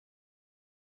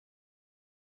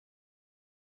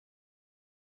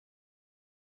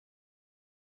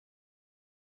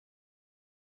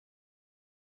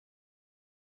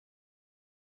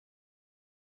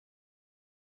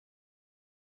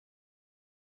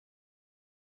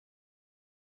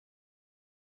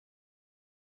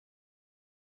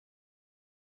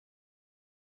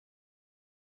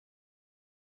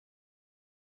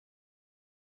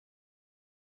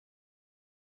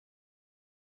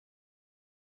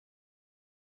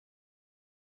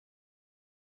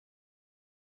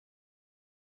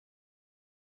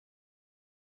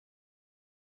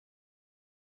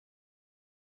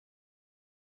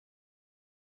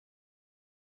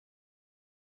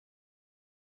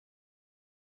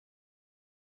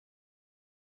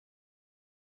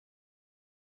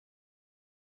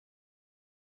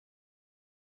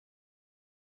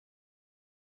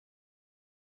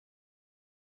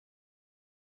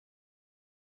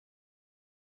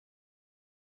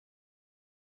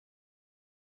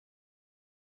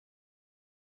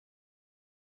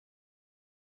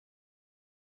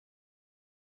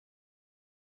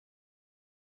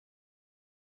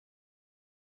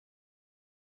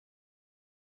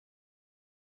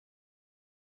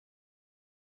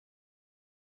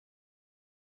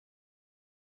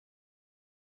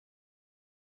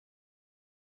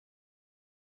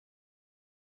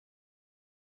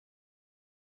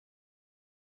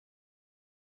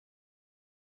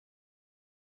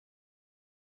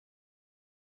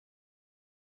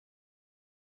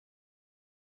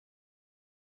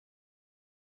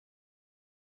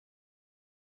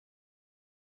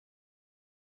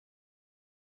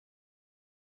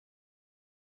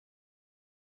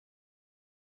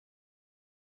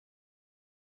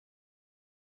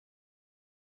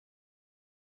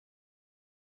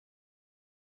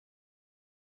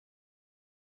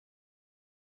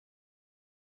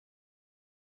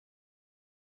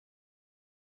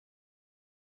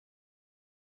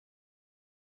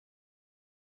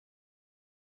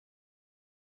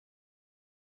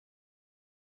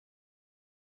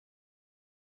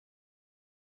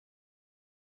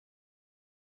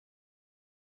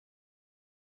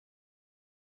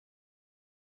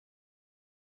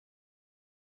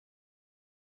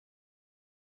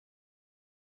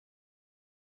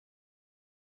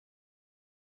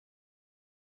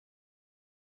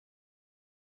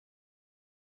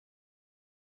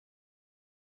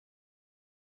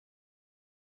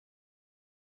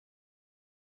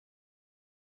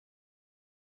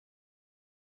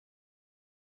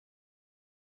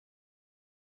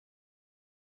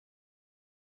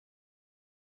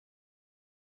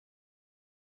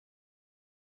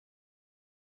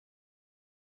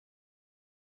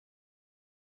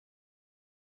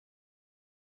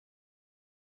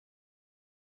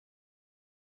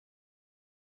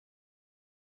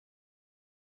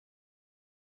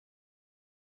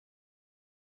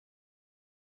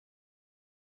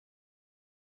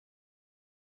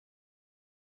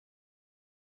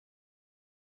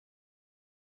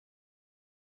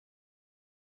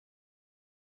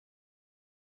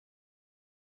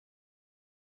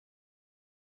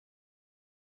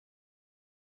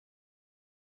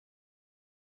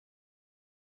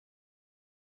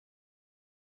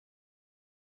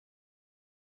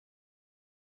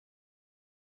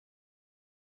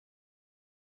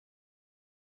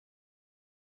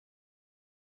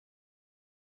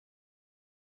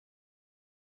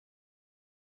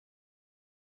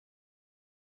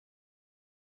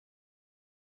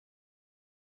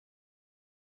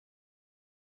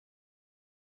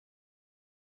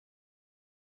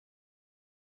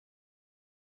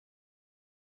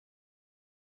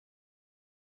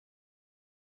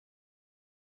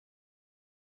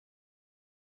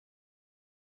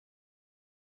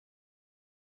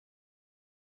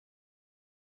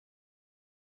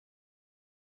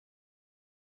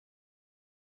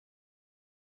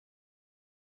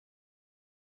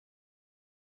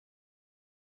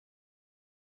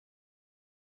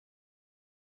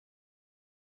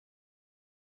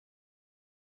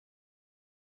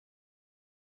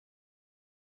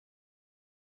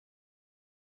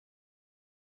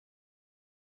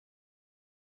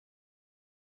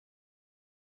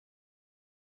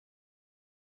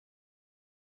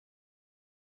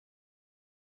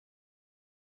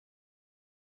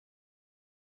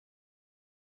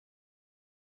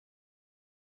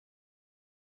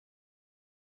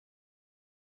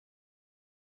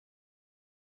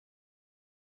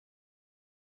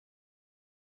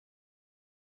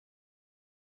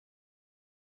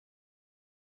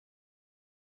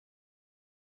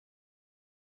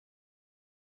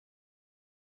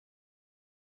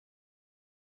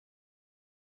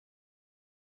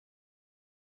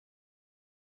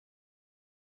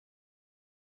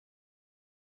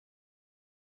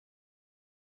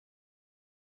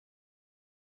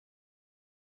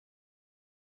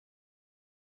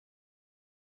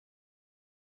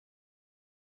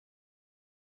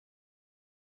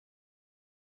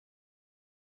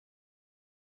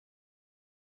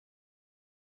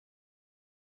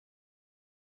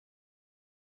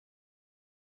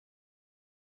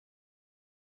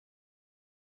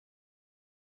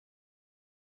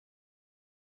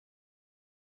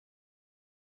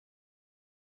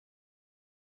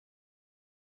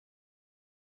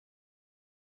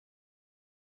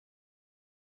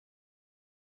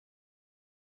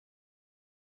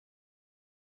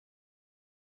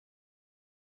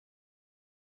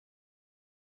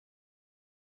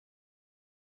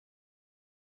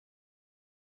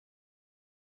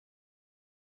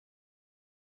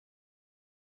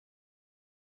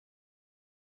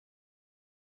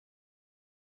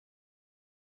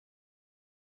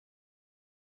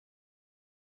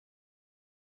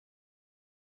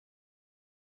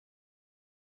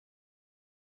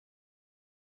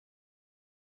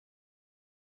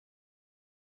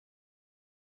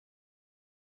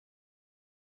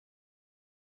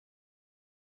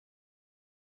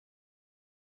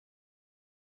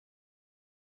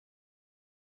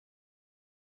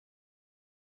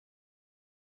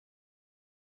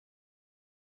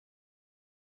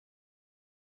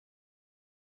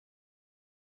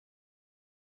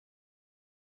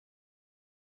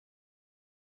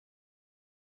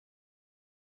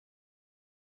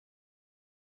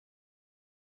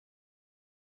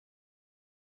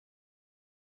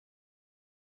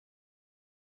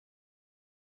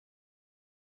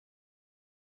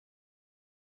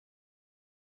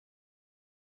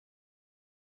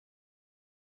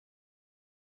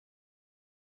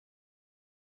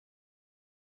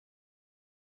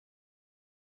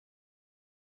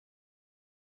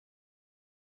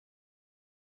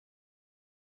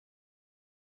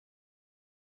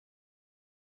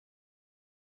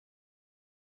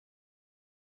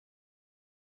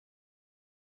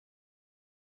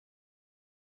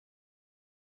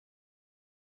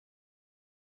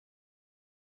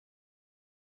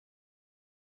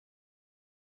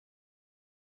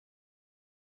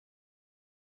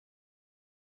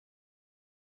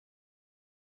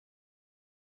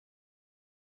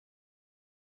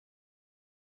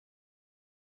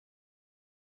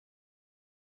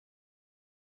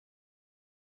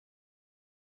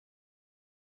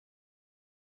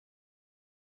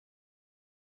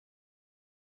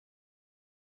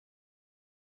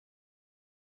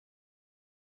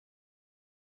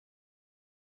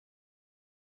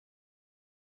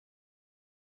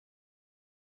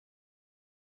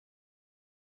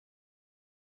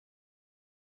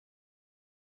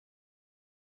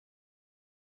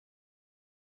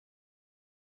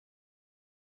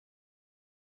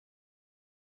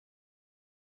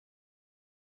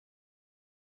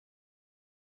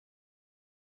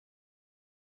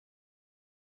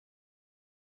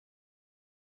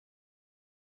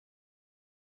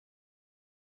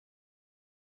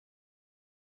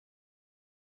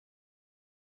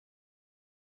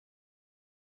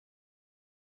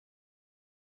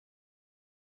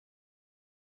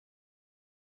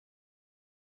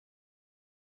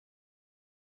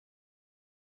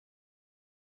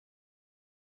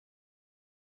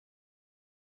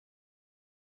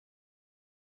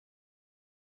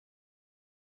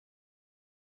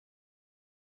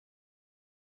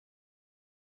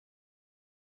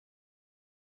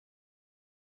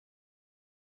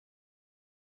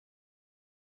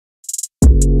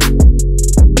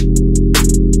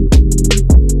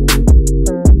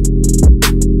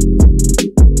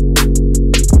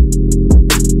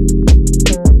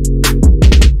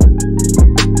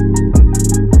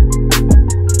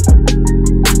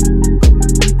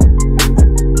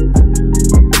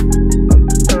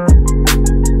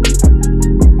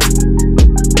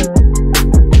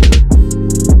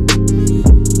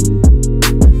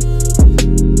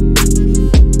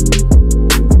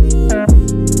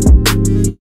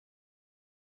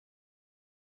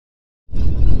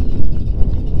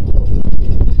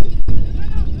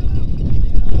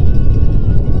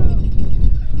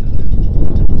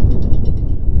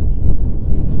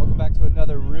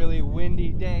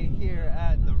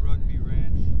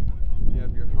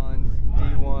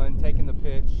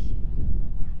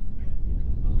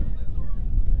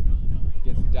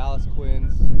Dallas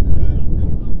Quins.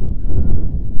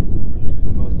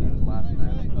 Both teams last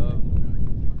match of.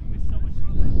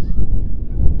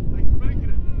 Thanks for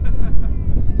making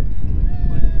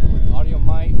it. Audio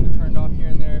might be turned off here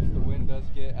and there if the wind does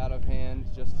get out of hand,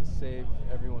 just to save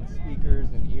everyone's speakers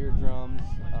and eardrums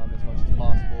as much as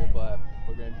possible, but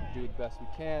we're going to do the best we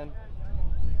can.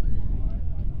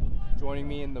 Joining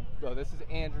me in the, this is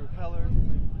Andrew Heller,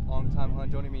 longtime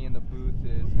Hun. Joining me in the booth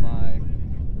is my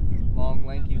long,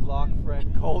 lanky lock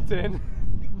friend, Colton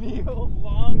Neal.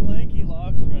 Long, lanky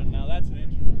lock friend. Now that's an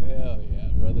intro. Hell yeah,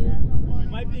 brother. We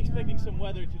might be expecting some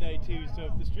weather today too, so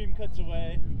if the stream cuts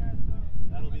away,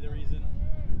 that'll be the reason.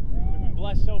 We've been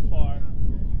blessed so far,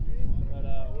 but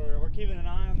we're keeping an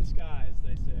eye on the skies,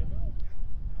 they say.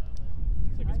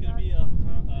 Looks like it's going to be a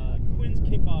Quins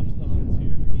kickoff to the Huns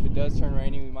here. If it does turn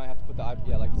rainy, we might have to put the iPad,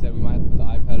 yeah, like you said, we might have to put the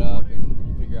iPad up and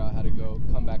figure out how to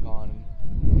come back on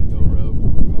and go rogue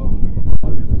from the phone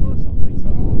or something. So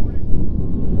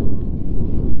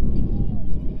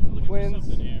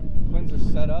Quins are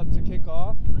set up to kick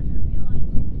off. Whose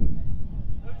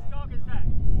dog is that?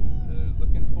 They're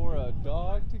looking for a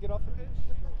dog to get off the pitch.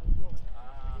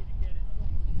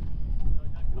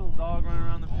 Little dog running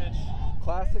around the pitch.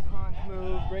 Classic Huns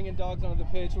move, bringing dogs onto the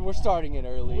pitch. We're starting it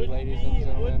early, ladies and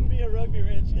gentlemen. Wouldn't be a rugby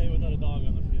ranch day without a dog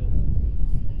on the field.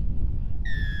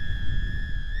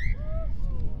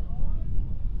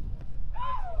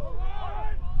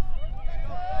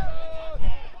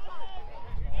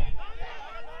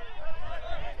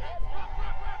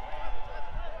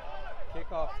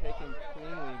 Kickoff taken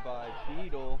cleanly by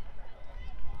Beetle.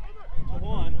 To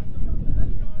Juan,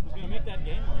 who's going to make that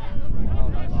game line. Oh,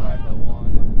 nice try by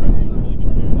Juan. Really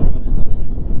good carry there.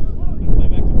 Gonna play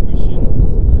back to Christian.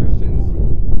 Christian's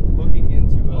looking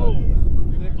into a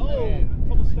thick a wind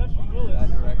couple steps from in Willis. that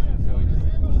direction, so he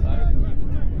just decided to keep it to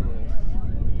Willis.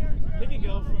 Pick and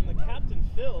go from the captain,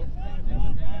 Phil.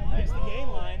 Makes the gain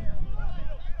line.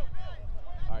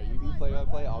 Alright, you be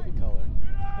play-by-play, I'll be color.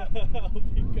 I'll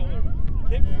be color.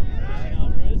 Kick from Christian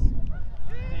Alvarez.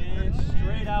 And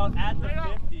straight out at the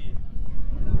 50.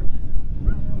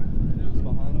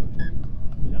 Behind the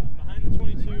 20. Yep, behind the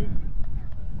 22,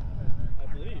 I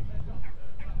believe.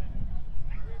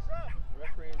 The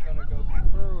referee is going to go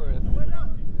confer with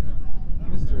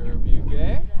Mr.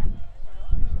 Bugay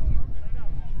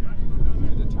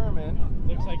to determine.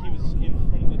 Looks like he was in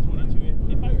front of the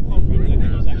 22. If I recall correctly, I think he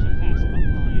was actually passed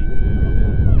behind.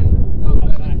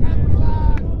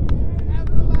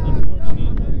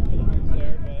 Unfortunate for the Huns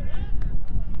there, but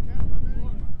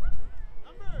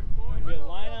it'll be a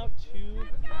line out to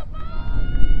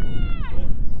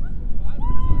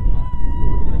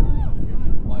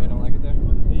Why you don't like it there?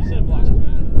 you said blocks per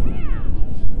minute.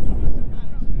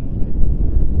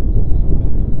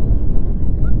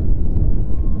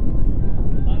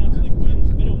 Line out to the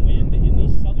Quins. Bit of wind in the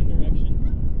southern direction.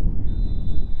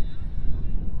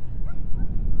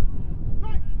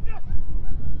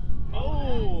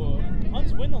 Oh,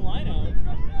 Huns win the line out.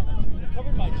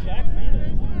 Covered by Jack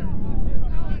Beadle.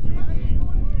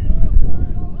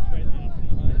 Great line out from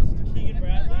the Huns. To Keegan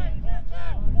Bradley.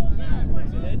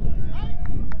 Takes a hit.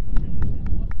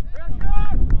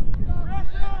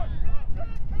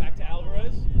 Back to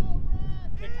Alvarez.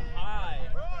 Kicked high.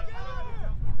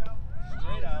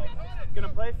 Straight out. Gonna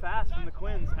play fast from the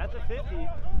Quins at the 50.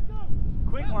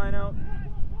 Quick line out.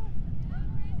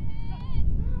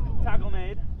 Tackle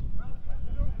made.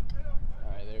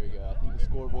 Alright, there we go. I think the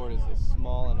scoreboard is as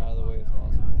small and out of the way as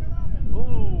possible.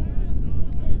 Ooh.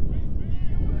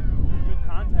 Good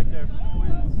contact there from the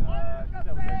Quins. I think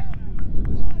that was their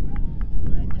 2.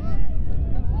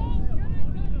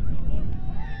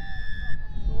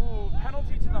 Ooh,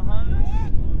 penalty to the Huns.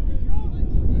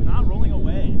 Not rolling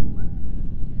away.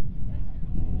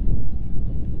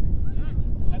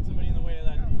 Had somebody in the way of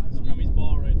that scrummy's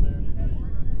ball right there.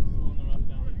 Slowing the rough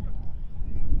down.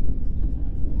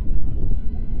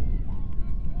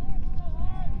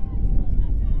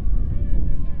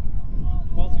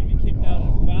 Ball's going to be kicked out at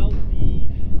about the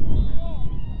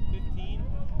 15.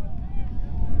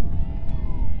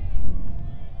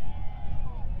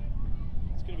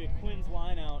 It's going to be a Quins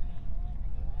line out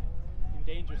in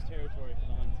dangerous territory for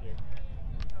the Huns here.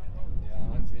 Yeah,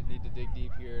 Huns need to dig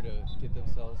deep here to get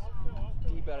themselves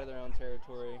deep out of their own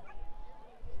territory.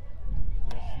 We're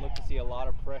going to look to see a lot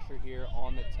of pressure here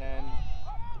on the 10.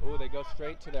 Oh, they go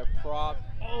straight to their prop.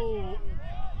 Oh,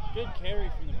 good carry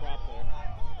from the prop there.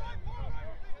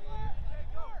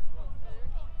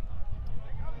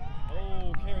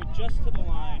 Oh, carry just to the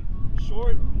line.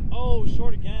 Short. Oh,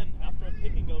 short again after a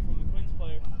pick and go from the Quins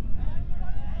player.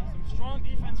 Some strong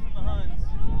defense from the Huns.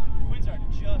 The Quins are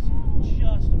just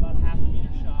about half a meter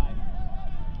shy.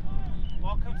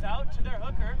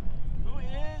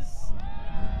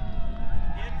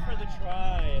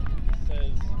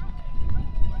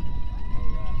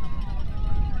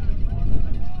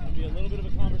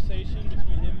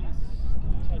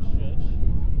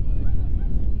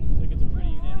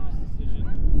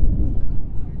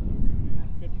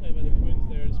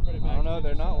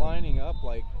 looked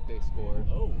like they scored.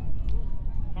 Oh,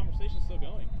 conversation's still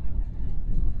going.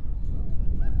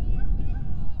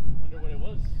 Wonder what it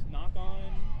was. Knock on.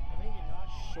 I think it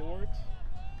knocked short.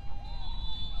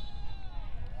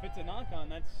 If it's a knock on,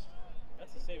 that's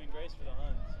a saving grace for the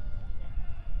Huns.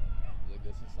 Like,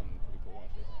 this is something pretty cool.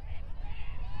 Watch this.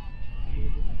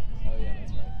 Oh yeah,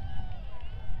 that's right.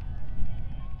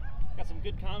 Got some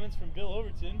good comments from Bill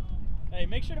Overton. Hey,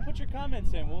 make sure to put your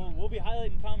comments in. We'll be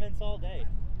highlighting comments all day.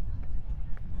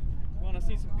 Want to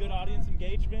see some good audience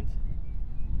engagement?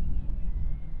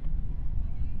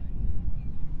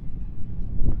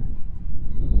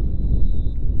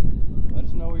 Let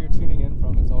us know where you're tuning in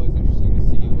from. It's always interesting to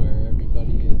see where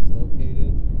everybody is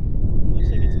located.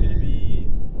 Looks like it's going to be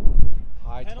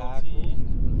High penalty. tackle.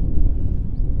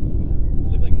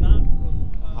 Look like not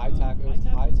High tackle. It was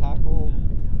high tackle.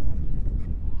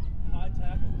 High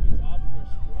tackle. Quins off for a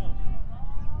scrum.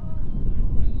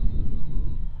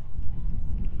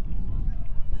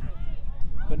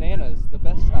 Bananas, the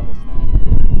best travel snack.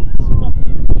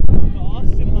 The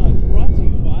Austin Huns, brought to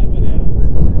you by Bananas.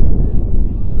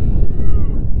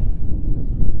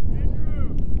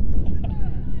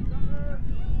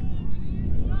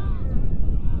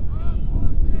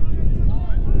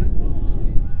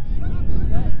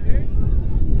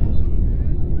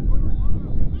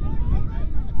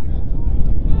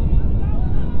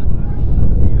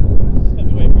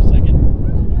 Stepped away for a second.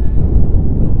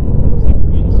 Looks like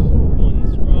Quins won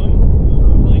scrum,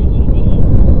 playing a little bit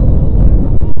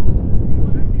of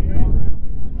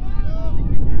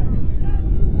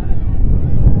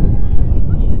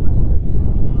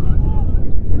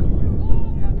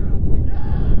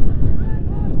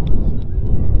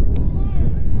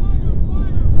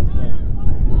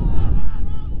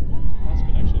lost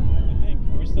connection, I think.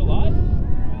 Are we still live?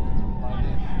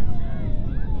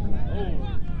 Oh,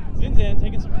 Zinzan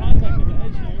taking some contact at the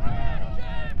edge here.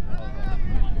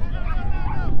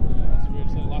 That's weird.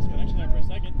 So lost connection there for a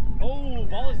second. Oh,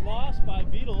 ball is lost by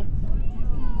Beetle.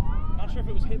 Not sure if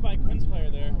it was hit by a Quins player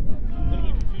there. A little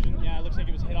bit of confusion. Yeah, it looks like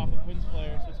it was hit off a Quins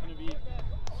player, so it's going to be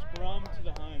scrum to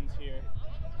the Huns here.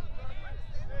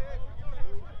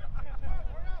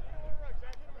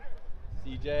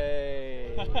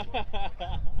 CJ.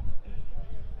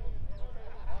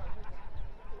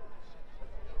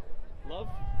 Love,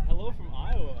 hello from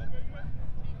Iowa.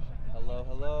 Hello,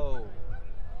 hello.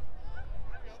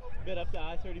 Bit up to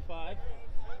I-35.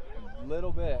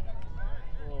 Little bit.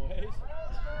 A little ways.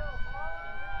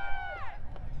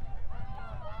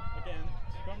 Again,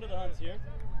 scrum to the Huns here.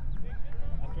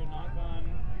 After a knock on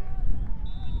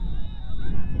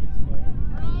Quins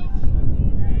player.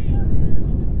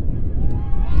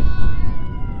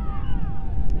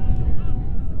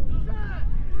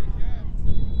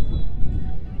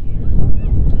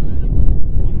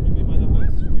 One quickly by the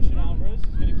Huns. Christian Alvarez is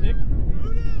going to kick.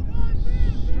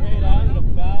 Straight out at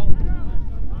about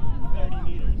 30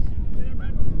 meters. 30,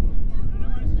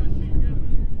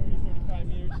 45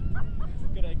 meters.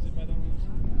 Good exit by the Huns.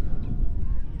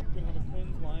 Going to have a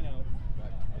Quins line out.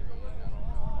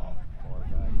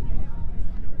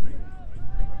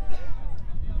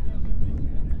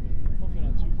 Hopefully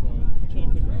not too far. Try to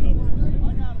quick recovery.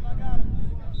 I got him.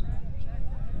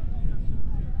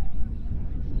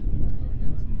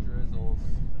 Getting some drizzles.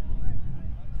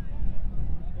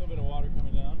 A little bit of water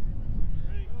coming down.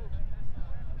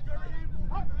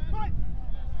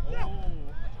 Oh,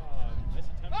 nice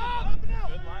attempt.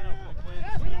 Good lineup from the Quins.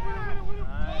 Nice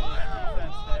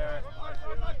defense there.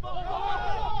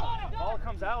 Ball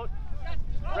comes out.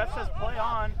 Ref says play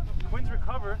on. Quins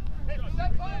recover.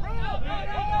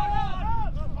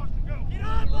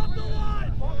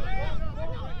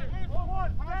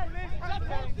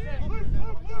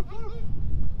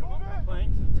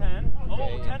 Playing to 10. Oh,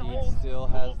 Okay, 10 and he holds. still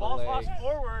has the Ball's legs. lost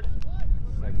forward.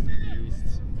 Sexy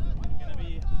beast. Gonna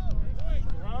be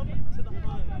scrum to the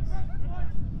Huns.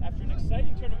 After an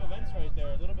exciting turn of events right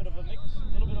there. A little bit of a mix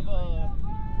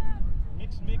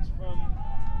from,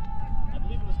 I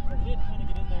believe it was Khalid trying to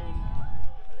get in there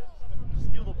and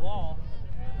steal the ball.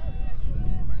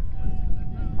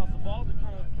 Caused the ball to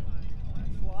kind of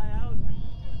fly out.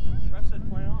 Ref said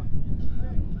play on.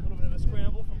 A little bit of a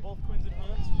scramble from both Quins and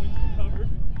Huns. Quins recovered.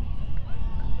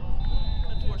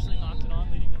 Unfortunately knocked it on,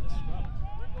 leading to this scrum.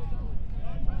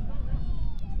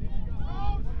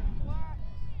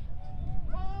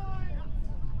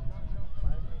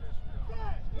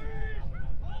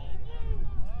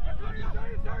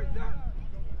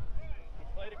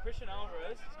 Play to Christian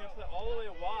Alvarez. He's going to play all the way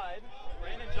wide.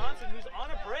 Brandon Johnson, who's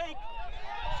on a break,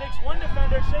 shakes one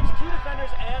defender, shakes two defenders,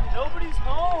 and nobody's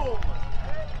home.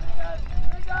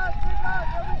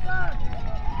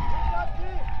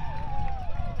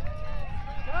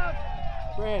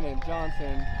 Brandon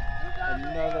Johnson,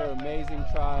 another amazing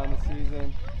try on the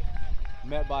season.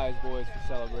 Met by his boys for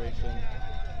celebration.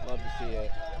 Love to see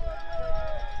it.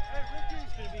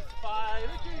 It's going to be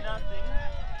 5-0. Getting a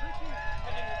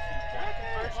 2-point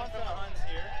conversion from the Huns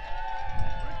here.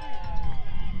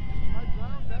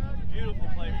 Beautiful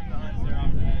play from the Huns there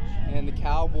off the edge. And the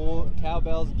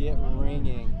cowbells get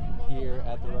ringing here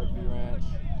at the Rugby Ranch.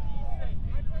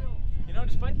 You know,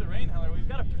 despite the rain, Heller, we've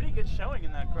got a pretty good showing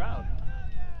in that crowd.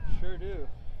 Sure do.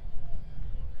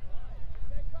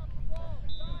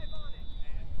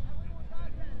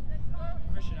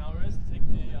 Christian Alvarez to take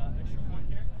the extra point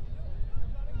here.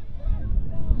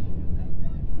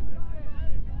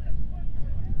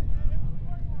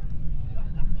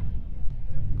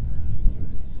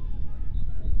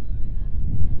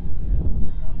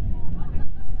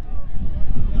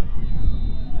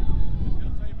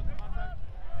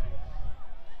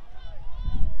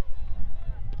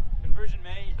 Conversion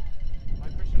made by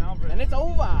Christian Alvarez. And it's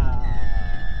over.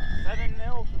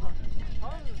 7-0 for the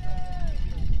Huns.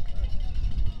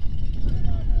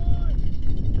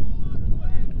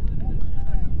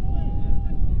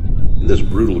 In this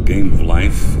brutal game of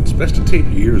life, it's best to tape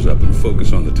your ears up and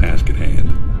focus on the task at hand.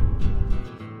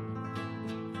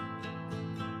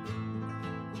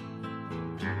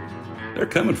 They're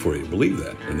coming for you, believe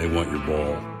that, and they want your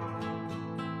ball.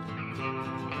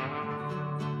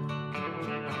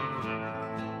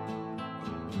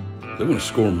 They want to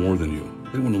score more than you.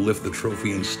 They want to lift the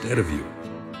trophy instead of you.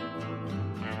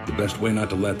 The best way not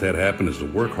to let that happen is to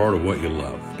work hard at what you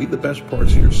love. Be the best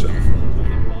parts of yourself.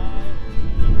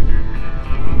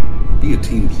 Be a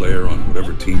team player on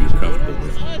whatever team you're comfortable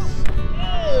with.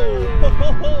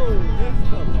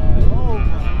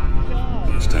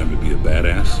 When it's time to be a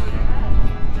badass,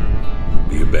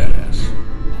 be a badass.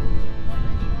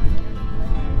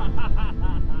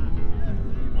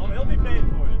 Oh, he'll be paid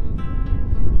for it.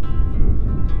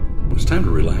 When it's time to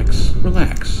relax,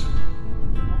 relax.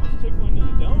 Almost took one to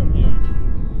the dome here.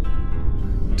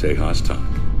 Tejas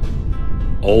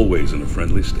tonic. Always in a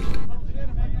friendly state.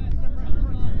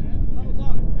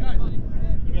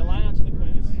 Give me a line out to the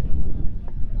Quins.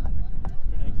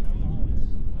 For an exit from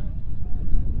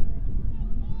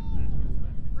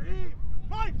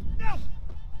the Huns.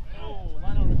 Oh,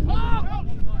 line out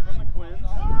from the Quins.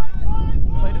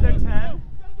 Play to their 10.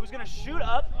 Who's gonna shoot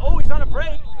up? Oh, he's on a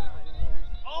break.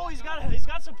 Oh, he's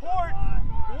got support.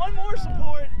 One more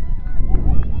support.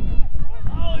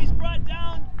 Oh, he's brought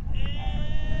down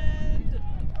and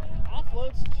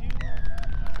offloads to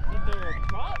either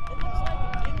prop. It looks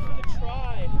like in for the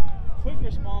try. Quick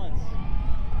response.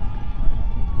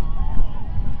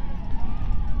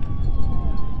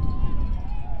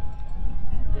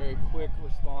 Very quick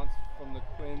response from the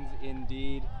Quins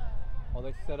indeed. While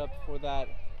they set up for that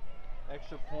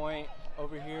extra point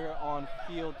over here on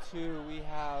field 2, we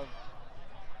have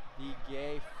the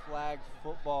Gay Flag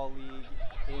Football League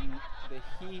in the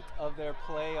heat of their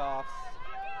playoffs.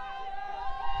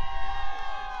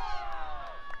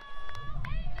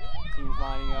 Teams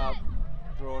lining up,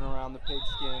 throwing around the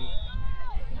pigskin,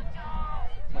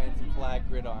 playing some flag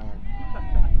gridiron.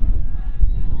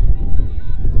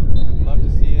 Love to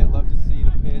see it, love to see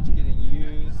the pitch getting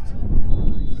used,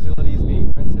 facilities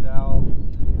being rented out.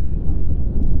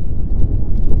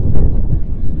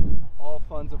 All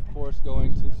funds, of course,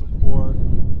 going to support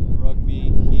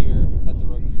rugby here at the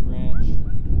Rugby Ranch.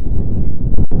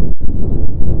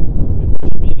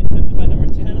 Conversion being attempted by number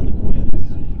 10 on the Quins.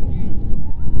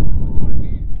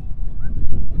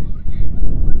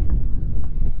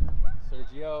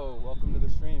 Sergio, welcome to the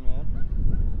stream, man.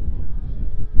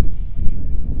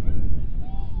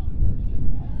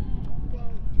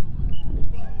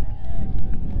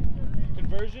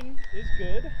 Conversion is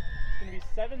good. It's going to be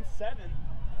 7-7.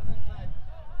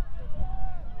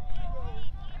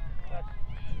 About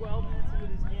 12 minutes into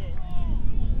this game.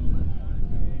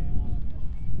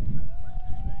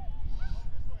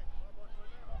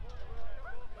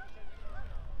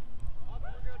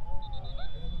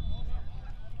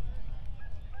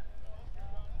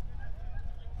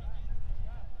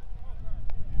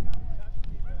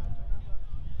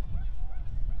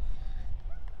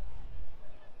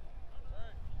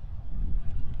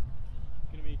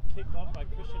 Going to be kicked off by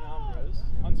Christian Alvarez.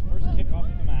 Hunt's first kickoff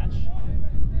of the match.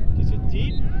 Kicks it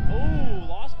deep. Oh,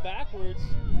 lost backwards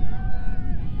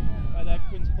by that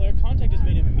Quins player. Contact is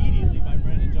made immediately by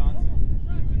Brandon Johnson.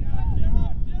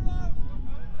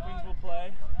 Quins will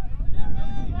play.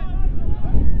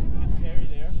 Good carry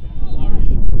there from the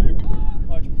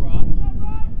large prop.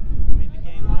 Made the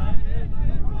game line.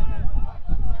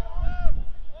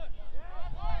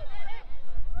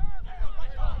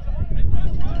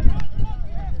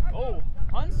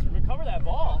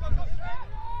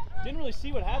 didn't really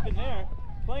see what happened there.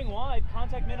 Playing wide,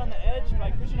 contact made on the edge by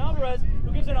Christian Alvarez,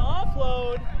 who gives an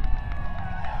offload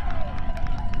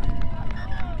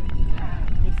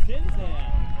to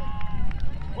Zinzan.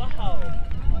 Wow,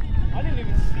 I didn't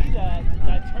even see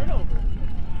that turnover.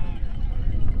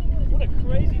 What a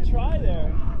crazy try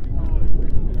there.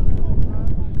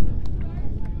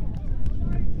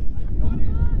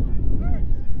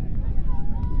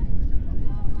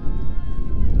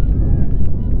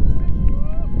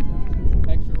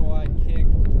 Extra wide kick,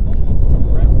 almost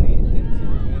directly into the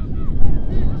wind.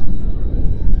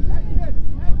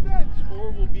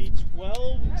 Score will be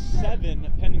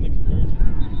 12-7 pending the conversion.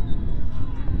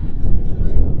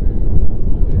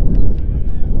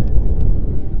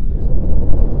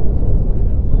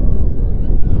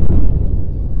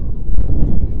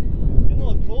 Getting a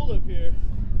little cold up here.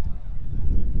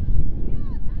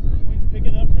 Wind's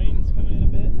picking up, rain's coming in a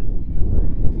bit. You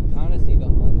can kind of see the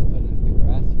Huns cut into the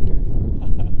grass here.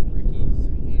 Ricky's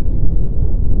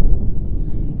handiwork.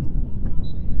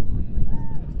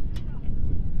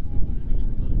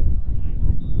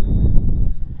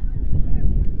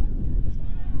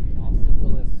 Austin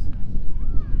Willis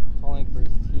calling for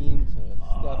his team to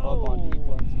step up on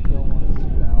defense. You don't want to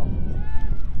shoot out.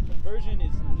 Conversion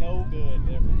is no good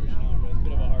there for Christian Alvarez.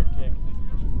 Bit of a hard kick.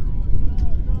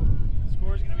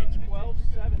 Score is going to be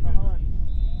 12-7 the Huns.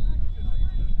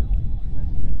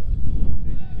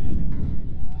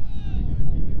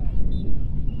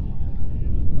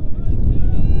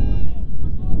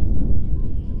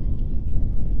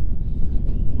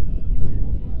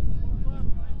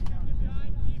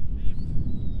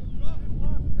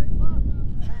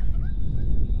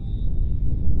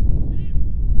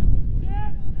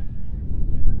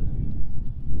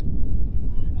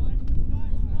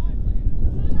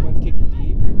 Quins kicking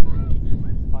deep.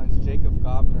 Finds Jacob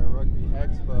Gobner, Rugby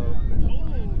Expo.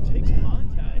 Oh, takes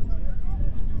contact.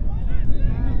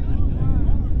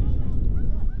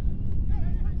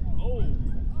 Oh. A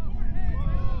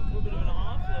little bit of an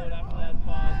offload after that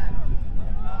pause.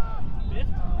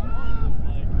 51 looks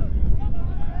like.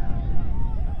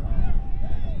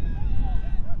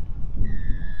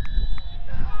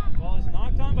 Ball is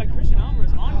knocked on by Christian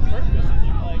Alvarez on purpose. It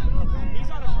looked like he's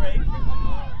on a break.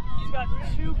 He's got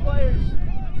two players,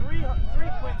 three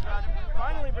Quins around him,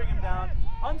 finally bring him down.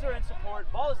 Huns are in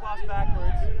support. Ball is lost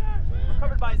backwards.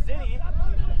 Recovered by Zinni.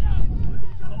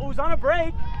 Oh, he's on a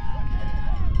break.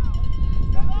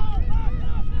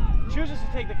 Chooses to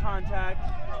take the contact.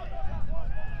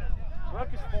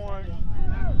 Ruck is formed.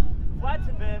 Flat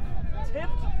to Biff.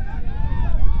 Tipped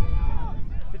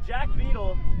to Jack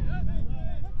Beadle.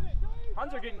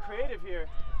 Huns are getting creative here.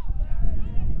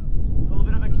 A little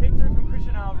bit of a kick through from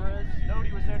Christian Alvarez.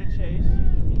 Nobody was there to chase.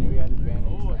 He knew he had advantage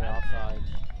Oh, to the outside.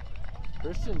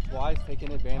 Christian twice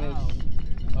taking advantage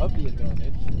of the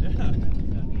advantage.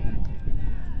 Yeah.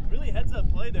 Really heads up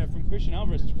play there from Christian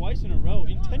Alvarez twice in a row.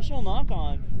 Intentional knock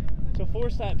on to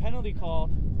force that penalty call.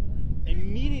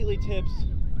 Immediately taps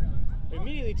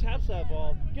that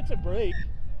ball, gets a break.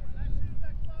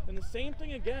 And the same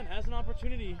thing again, has an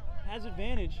opportunity, has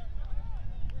advantage.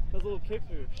 Does a little kick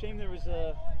through. Shame there was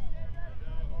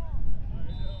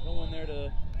no one there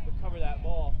to recover that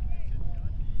ball.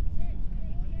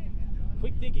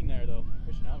 Quick thinking there though,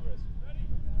 Christian Alvarez.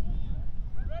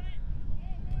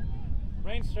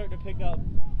 Rain's starting to pick up.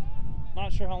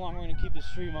 Not sure how long we're going to keep the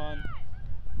stream on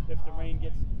if the rain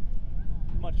gets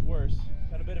much worse.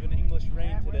 Got a bit of an English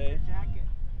rain today.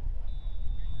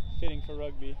 Fitting for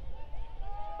rugby.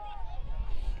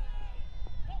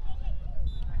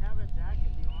 I have a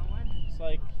jacket. Do you want one? It's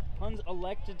like Huns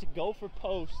elected to go for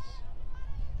posts.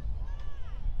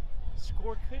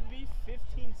 Score could be 15-7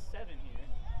 here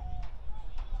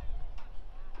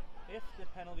if the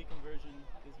penalty conversion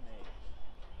is made.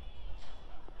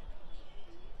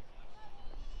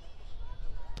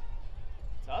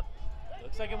 It's up.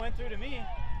 Looks like it went through to me.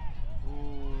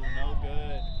 Ooh, no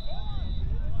good.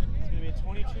 It's going to be a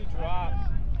 22 drop.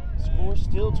 Score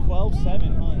still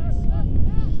 12-7 Huns.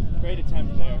 Great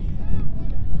attempt there.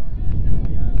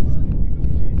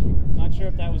 Not sure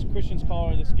if that was Christian's call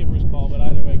or the skipper's call, but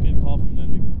either way, good call from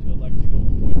them to elect to go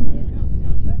for points there.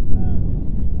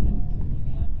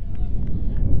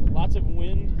 Lots of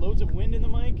wind, loads of wind in the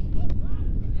mic.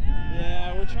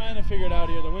 Yeah, we're trying to figure it out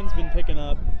here. The wind's been picking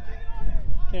up.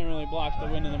 Can't really block the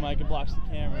wind in the mic, it blocks the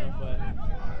camera, but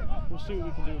we'll see what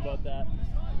we can do about that.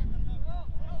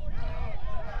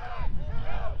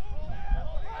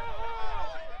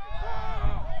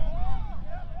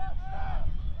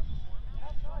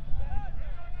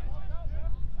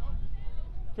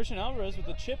 Christian Alvarez with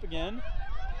the chip again.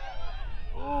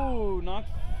 Ooh, knocked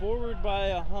forward by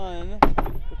a Hun.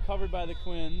 recovered by the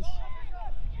Quins.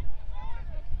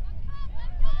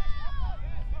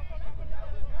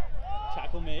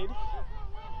 Tackle made.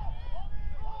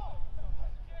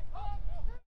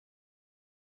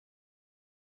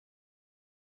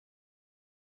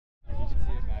 You can see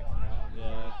it maxing out.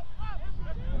 Yeah.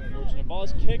 Unfortunate. Ball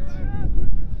is kicked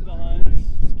to the Huns.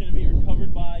 It's going to be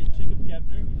recovered by Jacob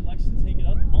Gebner, who elects to take it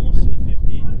up almost to the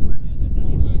 50.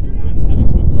 Quins having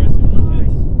some aggressive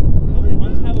defense. The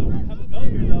Huns have a go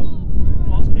here, though.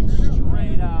 Ball's kicked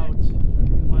straight out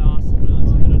by Austin. Well,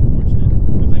 that's a bit unfortunate.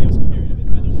 Looked like it was carried a bit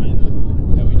by the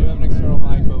wind. Yeah, we do have an external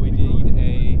mic, but we need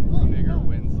a bigger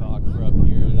windsock for up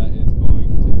here. That is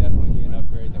going to definitely be an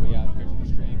upgrade that we have here to the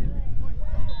stream.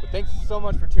 But thanks so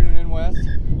much for tuning in, Wes.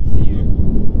 See you.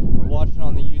 We're watching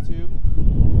on the YouTube.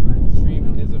 The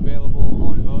stream is available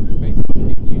on both Facebook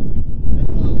and YouTube.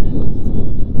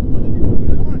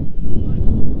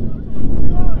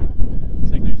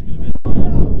 Looks like there's going to be a lot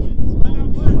of Quins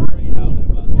straight out at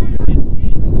about 50.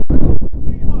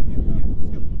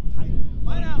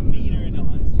 About a meter into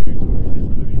Huns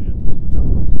territory.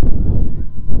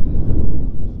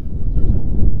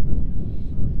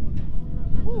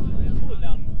 Cooling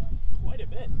down quite a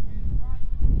bit.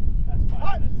 Past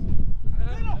 5 minutes.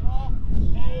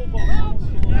 Oh, ball almost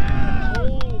stolen.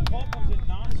 Oh, ball comes in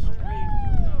not straight.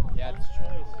 Yeah, Huns'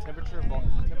 choice. temperature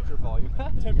volume.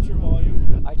 Temperature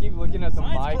volume. I keep looking at the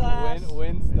Science mic class.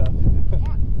 wind stuff.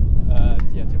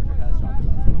 Yeah, temperature has dropped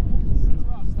about since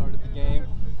we started the game.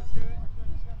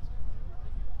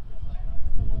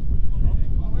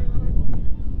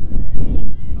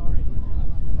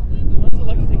 Huns would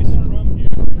like to take a scrum here.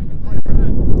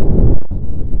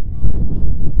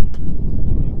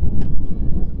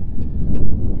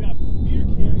 We got beer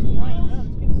cans flying around.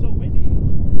 It's getting so windy.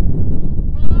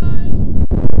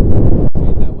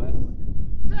 Shade that, Wes.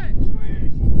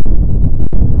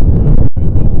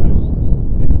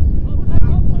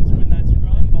 Huns win that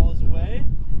scrum. Ball is away.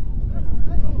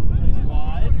 Plays it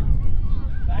wide.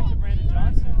 Back to Brandon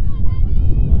Johnson.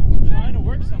 He's trying to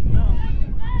work something out.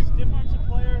 Stiff arms the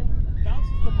player.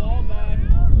 Bounces the ball back.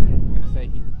 I'm gonna say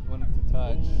he wanted to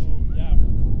touch. Oh, yeah.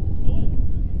 Oh,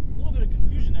 a little bit of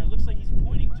confusion there. It looks like he's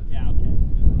pointing to. Yeah, okay. A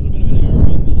little bit of an error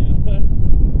on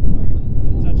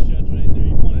the touch judge right there.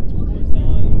 He pointed towards the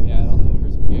Huns. Yeah, I don't think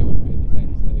Chris McGay would have made the same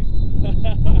mistake.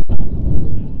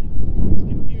 He's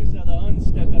confused how the Huns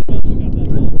stepped out of bounds and got that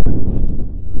ball.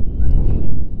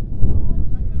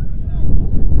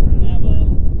 We have a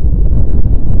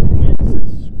Quins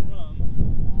scrum.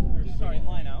 Or, sorry,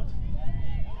 line out.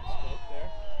 Spoke there.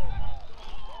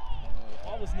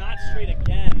 Ball was not straight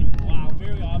again. Wow,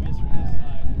 very obvious from this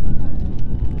side.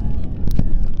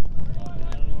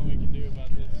 I don't know what we can do about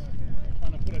this.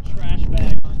 Trying to put a trash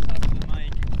bag on top of the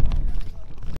mic.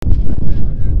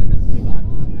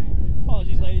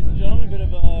 Apologies, ladies and gentlemen. A bit of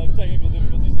technical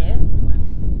difficulties there.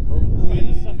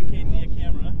 Trying to suffocate the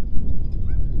camera.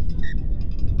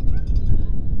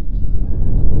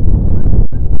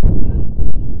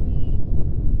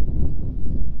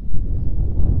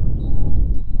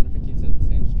 I wonder if it keeps it at the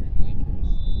same stream link.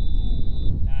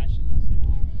 Nah, it should be the same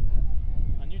thing.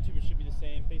 On YouTube, it should be the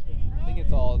same. Facebook should I think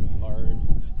it's all RTM or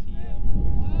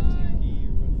RTMP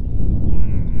or what's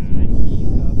the key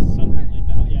stuff. something like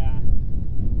that. Yeah.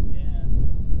 Yeah.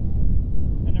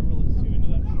 I never looked too into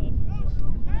that stuff.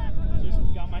 Just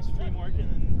got my stream working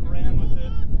and ran with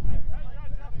it.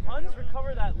 Huns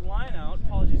recover that line out.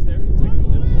 Apologies there for the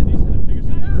technical difficulties. Had to figure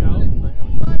some things out.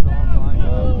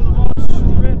 Oh, the ball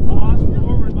stripped, lost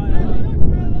forward by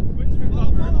Quins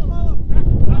recover.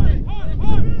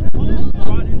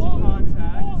 Brought into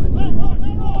contact. Advantage.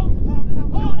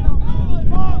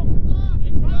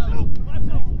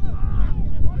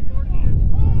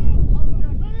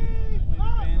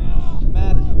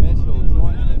 Matthew Mitchell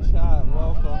joining the chat.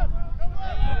 Welcome.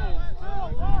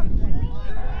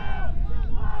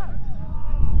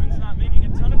 Quins not making a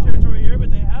ton of territory here, but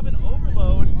they have an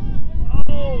overload.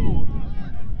 Oh!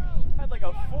 Had like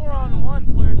a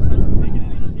 4-on-1. Player decides to take it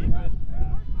in and keep it.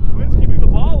 Quins keeping the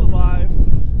ball alive.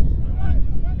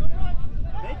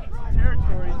 Making some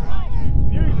territory.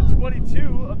 Nearing the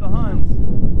 22 of the Huns.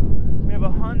 We have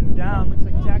a Hun down. Looks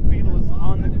like Jack Beadle is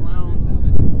on the ground.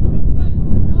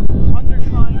 Huns are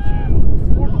trying to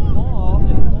form a ball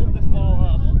and hold this ball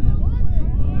up.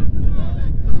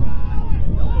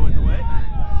 Elbow in the way.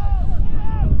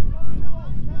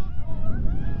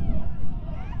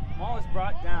 Ball is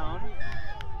brought down.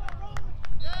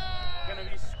 Gonna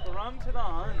be scrum to the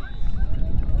Huns.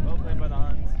 Well played by the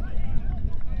Huns.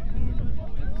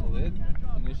 Khalid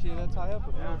initiated that tie up,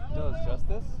 or Yeah. who does?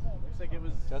 Justice? Looks like it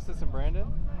was. Justice and Brandon?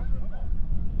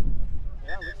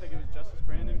 Yeah, it looks like it was Justice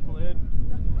Brandon, Khalid.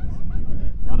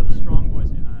 A lot of the strong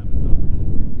boys. Yeah, I haven't known.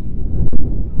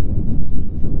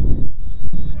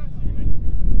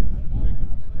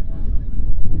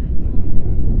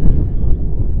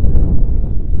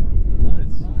 Well,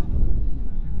 it's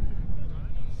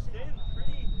staying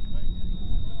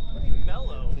pretty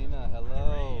mellow. Tina,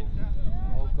 hello.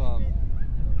 Welcome.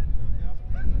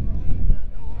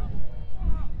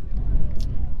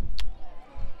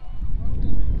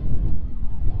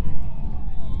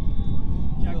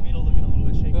 Jack Beetle looking a little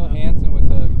bit shaken Bill up. Hansen with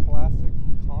the classic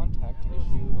contact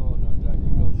issue. Oh no, Jack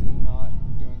Beetle's not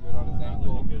doing good on his Not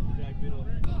ankle. looking good for Jack Beetle.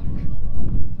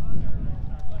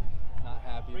 Not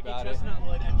happy Ricky about Chestnut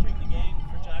Wood entering the game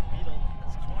for Jack Beetle.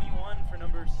 It's 21 for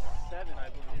number 7, I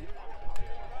believe.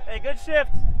 Hey, good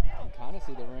shift. You can kind of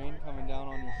see the rain coming down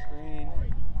on your screen.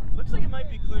 Looks like it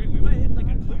might be clear. We might hit like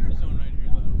a clear zone right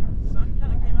here, though. Sun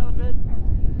kind of came out a bit.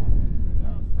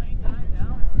 Rain died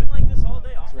down. It's been like this all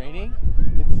day. It's raining.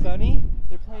 It's sunny.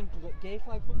 They're playing gay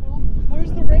flag football.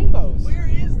 Where's the rainbows? Where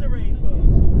is the rainbow?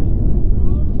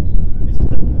 This is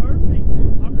the perfect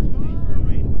opportunity for a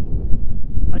rainbow.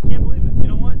 I can't believe it. You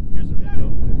know what? Here's the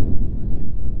rainbow.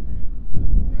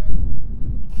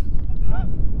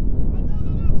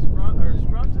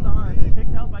 Scrum to the Huns.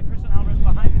 Picked out by Christian Alvarez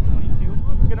behind the 22.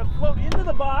 Gonna float into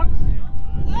the box.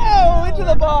 Oh, into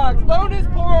the box. Bonus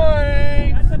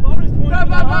points. That's a bonus point. For the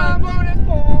Huns. Bonus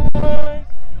points.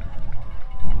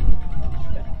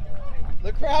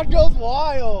 The crowd goes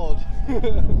wild.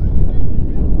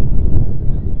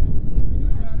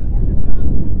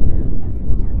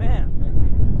 Man,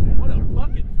 what a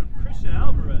bucket from Christian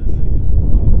Alvarez.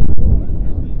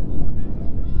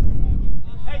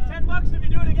 Hey, $10 if you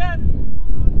do it again.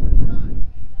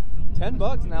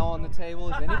 $10 now on the table.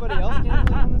 Is anybody else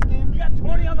gambling on this game? You got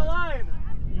 20 on the line.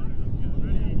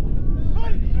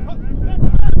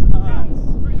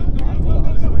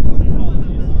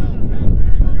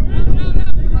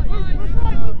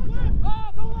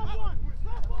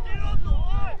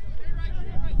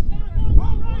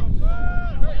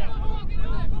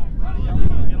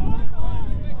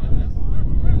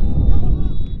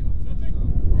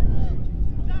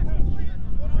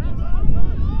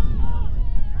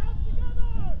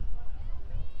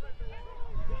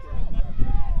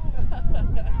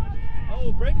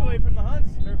 Oh, breakaway from the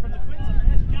Huns, or from the Quins on the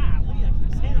edge. Golly, I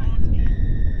keep saying the wrong team.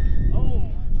 Oh,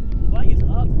 flag is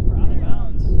up for out of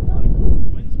bounds on a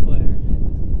Quins player.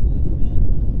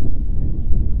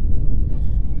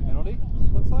 Penalty,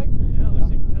 looks like? Yeah, looks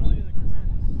like penalty to the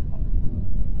Quins.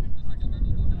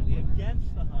 Penalty against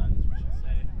the Huns, we should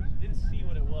say. Didn't see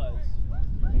what it was.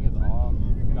 I think it's off.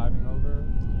 Driving over.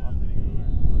 Off the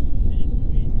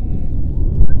Feet.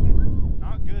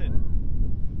 Not good.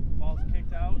 Ball's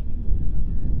kicked out.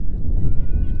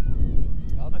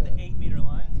 About the 8-meter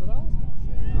line. That's what I was going to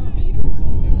say. 8 meters, I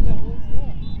think that was,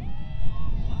 yeah.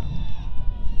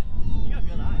 You got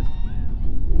good eyes.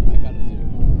 I got a zoom.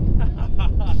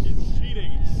 He's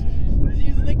cheating. He's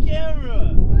using the camera.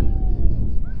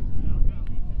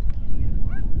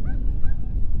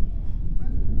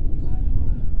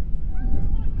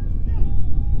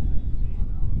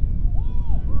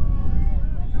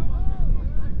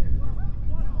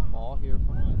 Ball here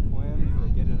from the Quins.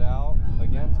 They get it out.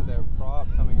 Again to their prop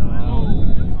coming around.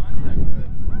 Good contact there.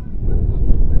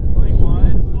 Playing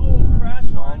wide. Oh, crash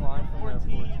Long line line from from their 14.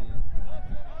 14.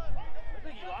 I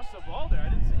think he lost the ball there. I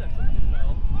didn't see that. Somebody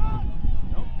fell.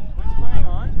 Nope. Quins playing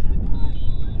on.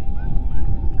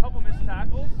 A couple missed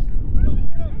tackles.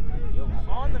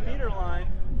 On the meter line.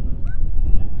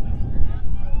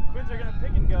 Quins are going to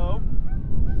pick and go.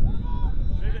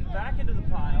 Driven back into the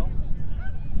pile.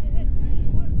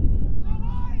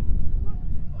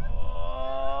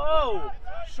 Oh!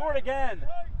 Short again.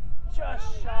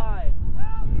 Just shy.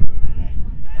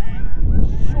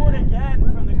 Short again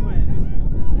from the Quins.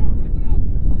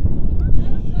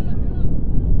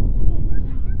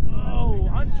 Oh,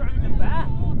 Hunt's driving them back.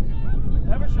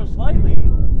 Ever so slightly.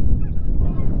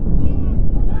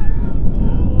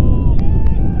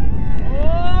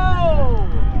 Oh!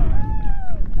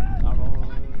 I don't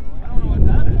know. I don't know what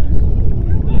that is.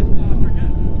 I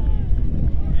forget.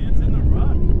 Hands in the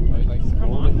ruck. Oh, he like From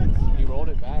rolled it. offense? He rolled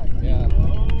it back, yeah.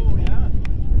 Oh, yeah.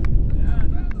 Yeah.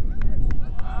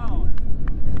 Wow.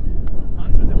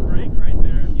 Huns with a break right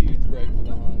there. Huge break for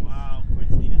the Huns. Wow,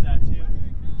 Quins needed that too.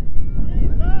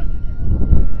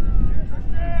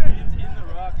 Hands in the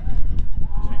ruck.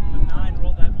 The 9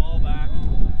 rolled that ball back.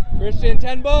 Christian,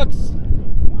 $10.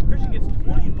 Christian gets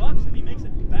 $20 if he makes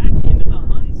it back into the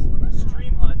Huns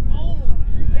stream hut. Oh,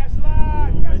 yes,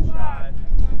 lad. Good shot.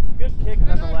 Good kick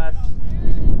nonetheless.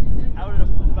 Out at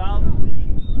about the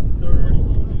 30.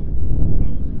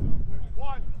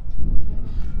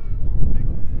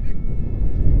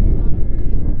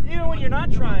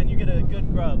 try and you get a good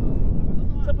grub.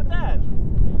 What's up with that?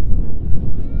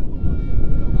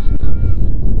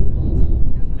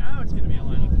 Now it's going to be a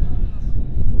line up.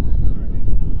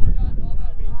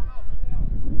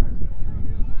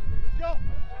 Let's go.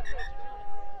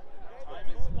 Time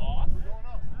is off.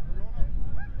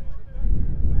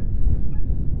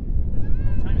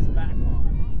 Time is back on.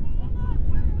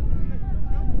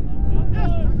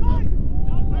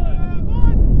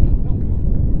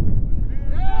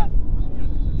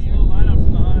 Slow line out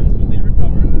from the Huns, but they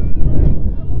recover.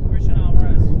 Christian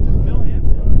Alvarez to Phil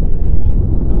Hansen.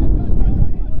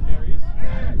 Carries.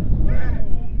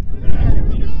 Extra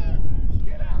meters there.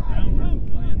 Downward from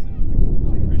Phil Hansen.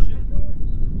 Christian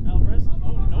Alvarez.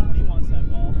 Oh, nobody wants that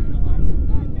ball from the Huns.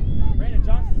 Brandon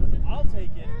Johnson says, I'll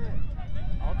take it.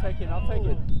 I'll take it. I'll take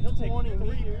it. He'll take 20 3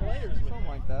 meters, players with something him.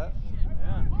 like that.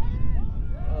 Yeah.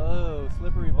 Oh,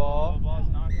 slippery Oh, ball. the ball's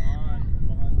knocked on behind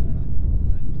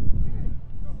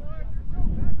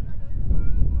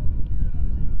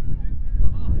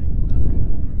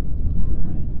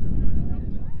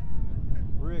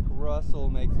Rick Russell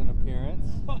makes an appearance.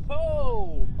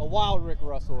 Oh! A wild Rick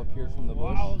Russell appears from the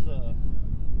bush. Wowza.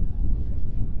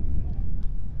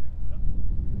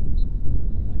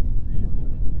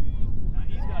 Now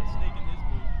he's got a snake in his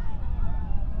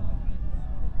boot.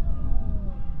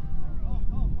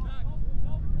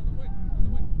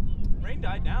 Rain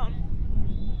died down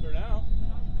for now.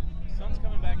 Sun's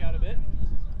coming back out a bit.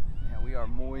 Yeah, we are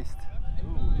moist. Ooh.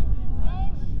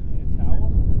 Need a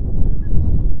towel?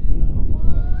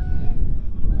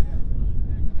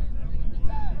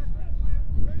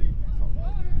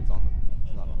 It's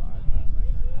not on the iPad.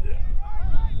 Yeah.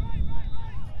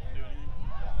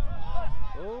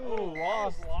 Oh,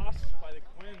 Lost. lost. Lost by the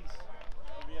Quins.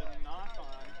 It'll be a knock on.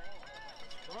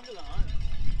 Thrown to the Huns.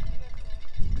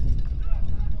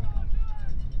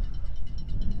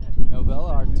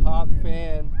 Novella, our top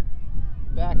fan,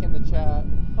 back in the chat,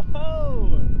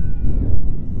 Oh!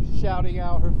 shouting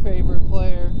out her favorite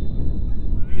player.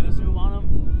 Can we get a zoom on him?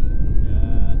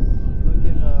 Yes.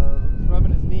 Looking,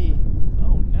 rubbing his knee,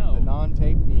 Oh no. the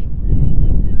non-taped knee.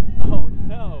 Oh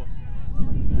no.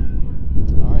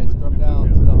 All right, scrub down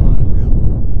to the Huns.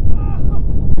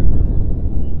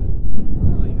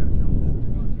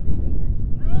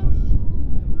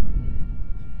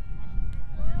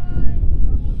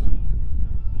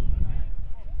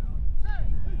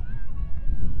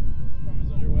 Storm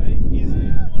is underway. Easily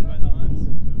won by the Huns.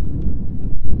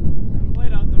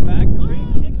 Played out the back. Great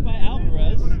kick by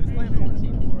Alvarez. Who's playing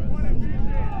 14 for us? No.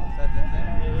 That's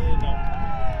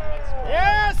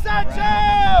Yeah,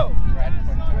 Sancho! Brad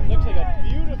Quinter. Looks like a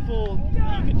beautiful, you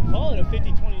could call it a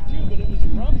 50-22, but it was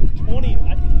from 20, I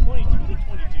think 22 to 22. Was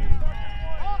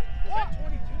that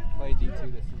 22 to Play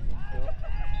D2 this season still.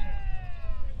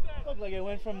 Looked like it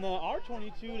went from the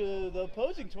R22 to the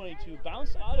opposing 22,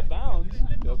 bounced out of bounds.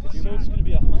 Bill, could you, So it's going to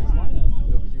be a Huns lineup.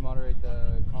 Bill, could you moderate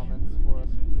the comments for us?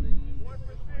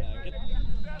 Yeah,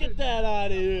 get that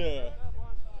out of here.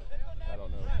 I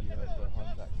don't know if you have the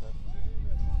Huns access.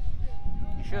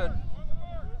 You should.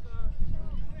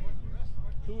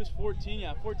 Who is 14?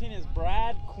 Yeah, 14 is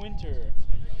Brad Quinter.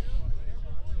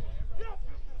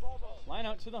 Line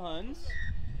out to the Huns.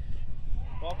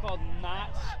 Ball called not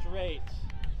straight.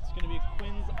 It's going to be a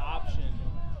Quins option.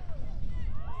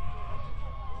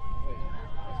 Wait,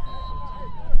 that's not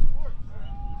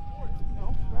 14.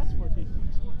 No, Brad's 14.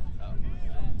 Oh.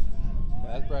 Yeah,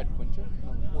 that's Brad Quinter,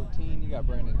 number 14. You got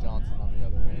Brandon Johnson on the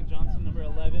other Brandon one. Johnson, number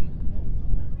 11.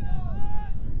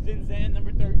 Zinzan,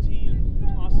 number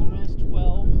 13. Austin Willis,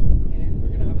 12. And we're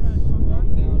going to have a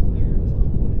scrum down here to the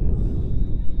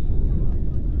Twins.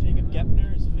 Jacob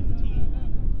Gepner is 15.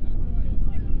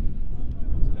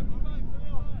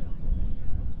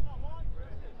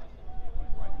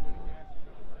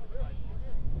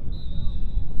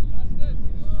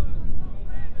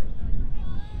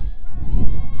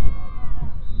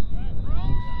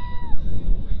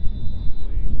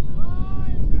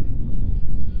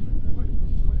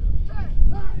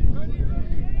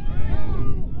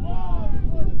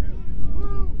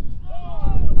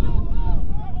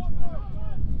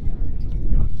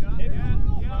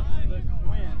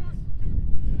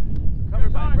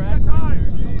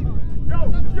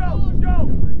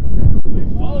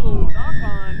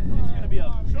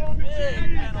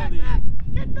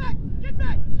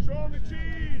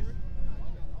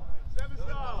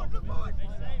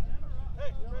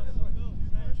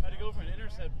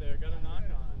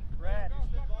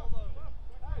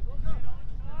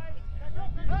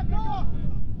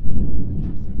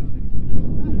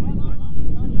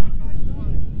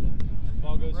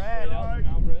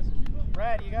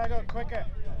 Brad, you gotta go quicker.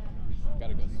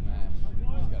 Gotta go smash.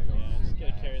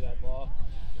 Gotta carry that ball.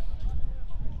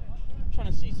 Trying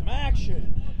to see some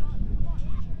action.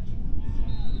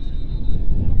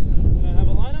 Gonna have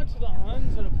a line out to the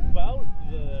Huns at about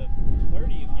the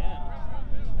 30 again.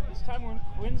 This time we're in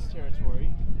Quins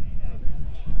territory.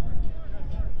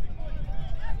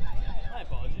 My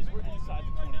apologies, we're inside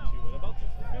the 22 at about the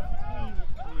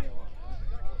 15-meter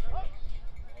line.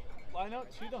 Line out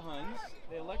to the Huns.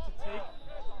 They elect to take,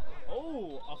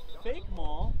 a fake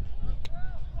maul.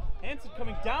 Hansen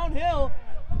coming downhill.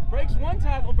 Breaks one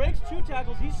tackle, breaks two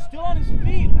tackles. He's still on his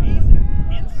feet. He's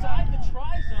inside the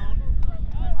try zone.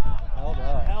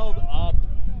 Held up.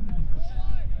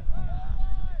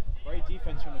 Great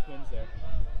defense from the Quins there.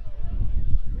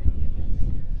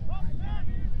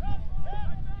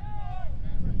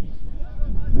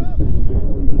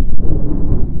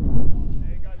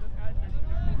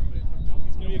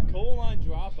 It's going to be a goal line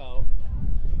dropout.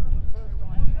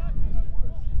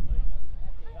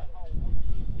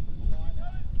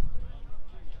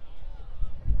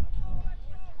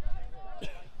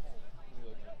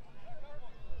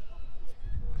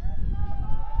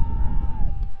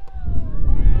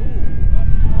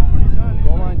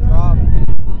 Goal line drop.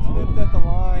 Tipped at the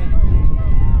line.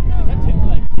 Is that tipped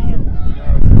by Keegan? No,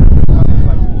 it's not tipped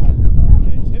by Keegan.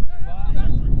 Okay, tipped by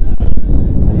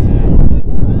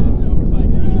covered by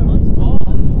Keegan. Hunt's ball.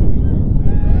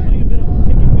 Playing a bit of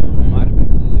pick and go. Might have been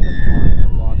Khalid at the line that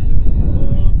blocked it.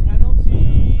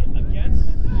 Penalty against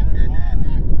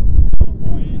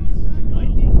Quins.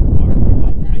 Might be Clark.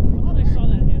 I thought I saw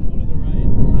that hand go to the right.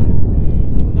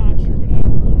 I'm not sure what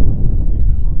happened there.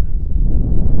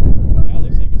 Yeah, it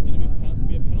looks like it's going to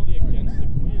be a penalty against the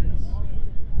Quins.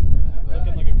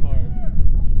 Looking like a card.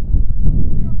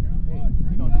 Hey,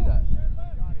 you don't do that.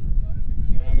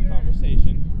 Gonna have a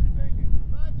conversation.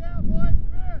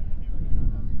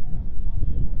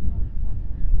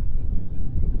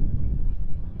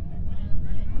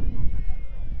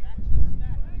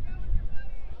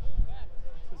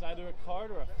 This is either a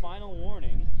card or a final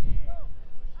warning.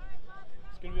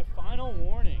 It's going to be a final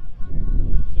warning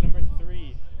to number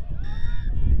 3.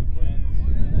 Quins.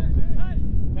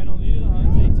 Penalty to the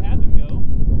Huns. A tap and go.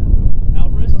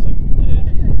 Alvarez to Khalid.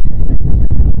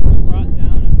 Brought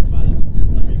down after about a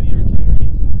 3-meter carry.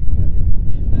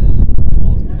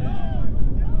 Ball's played.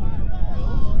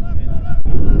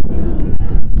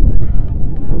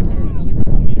 Carried another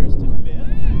couple meters to Biff.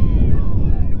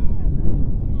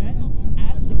 Met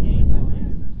at the game line.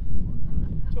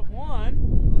 To Juan,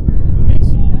 who makes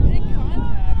some big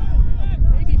contact.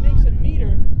 Maybe makes a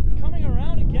meter. Coming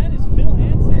around again is Phil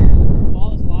Hansen.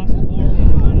 Ball is lost forward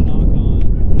on a knock on.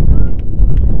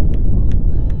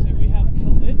 Looks like we have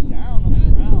Khalid down on the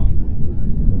ground.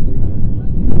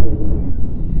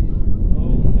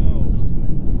 Oh no.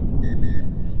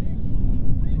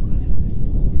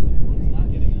 He's not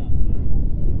getting up.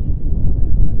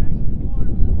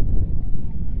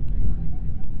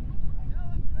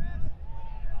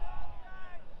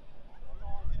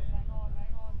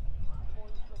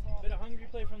 Bit of hungry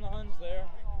play from the Huns there.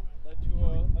 Led to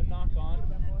a knock on.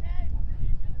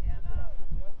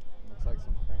 Looks like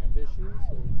some cramp issues.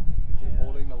 Or is he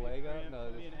holding the leg up?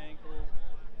 No, Maybe just, an ankle.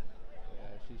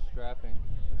 yeah, she's strapping.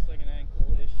 Looks like an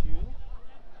ankle issue.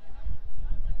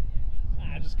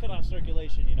 Just cut off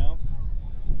circulation, you know?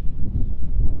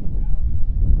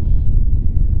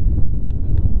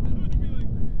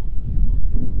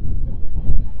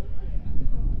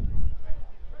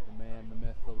 The man, the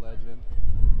myth, the legend.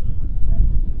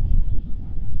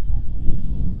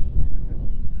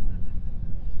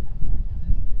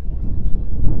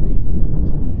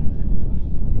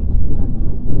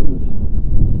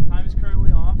 Time is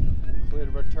currently off.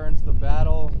 Khalid returns the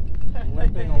battle,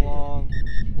 limping along.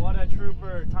 What a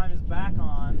trooper. Time is back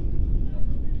on.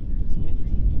 It's me.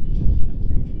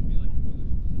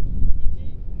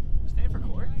 Staying for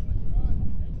court?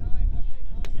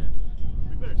 Yeah.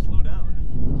 We better slow down.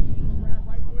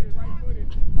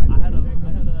 I had a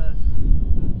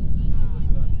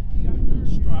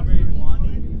strawberry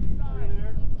blondie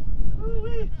earlier.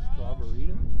 Woo-wee.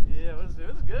 Strawberry? Yeah, it was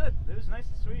good. It was nice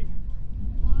and sweet.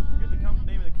 I forget the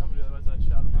name of the company, otherwise I'd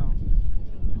shout them out.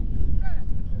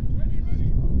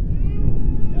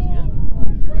 It was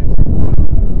good.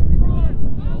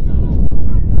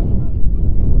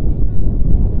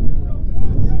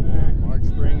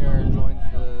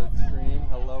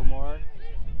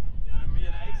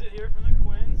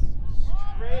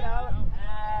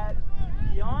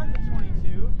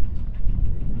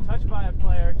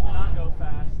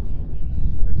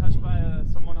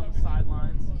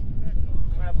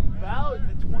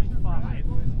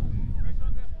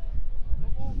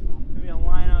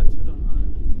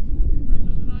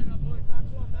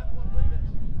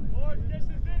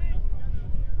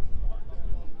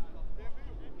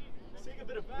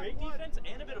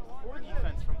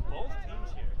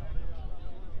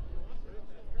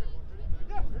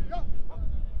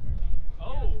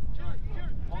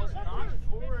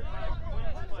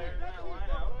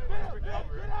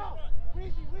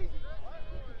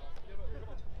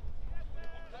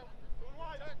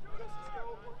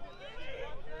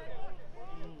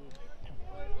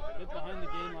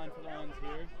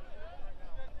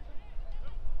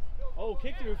 Oh,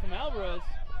 kick through from Alvarez.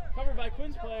 Covered by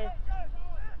Quins player.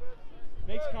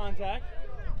 Makes contact.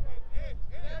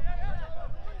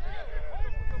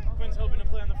 Quins hoping to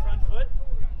play on the front foot.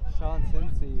 Sean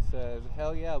Cincy says,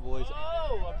 hell yeah, boys.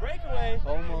 Oh, a breakaway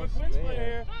Almost from a Quins there. player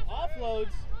here.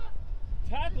 Offloads.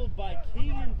 Tackled by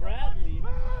Keegan Bradley.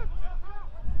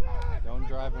 Don't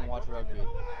drive and watch rugby.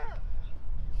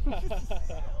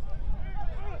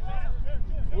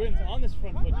 Quins on this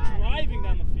front foot, driving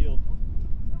down the field.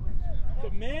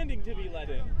 Demanding to be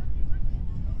let in.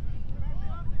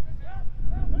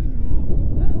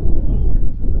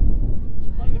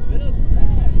 Just playing a bit of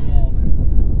runoff ball.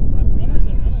 Have runners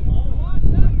that run alone.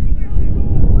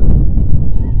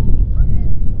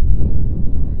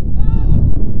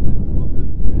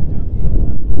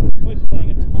 Quins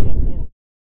playing a ton of forward.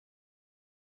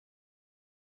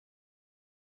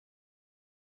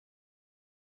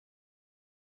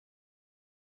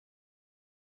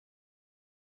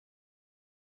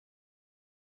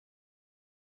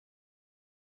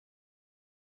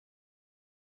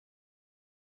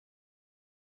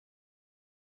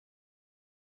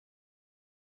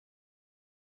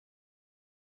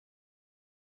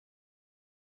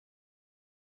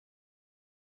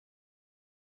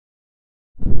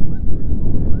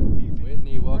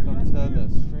 Whitney, welcome to the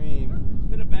stream.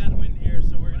 Bit of bad wind here,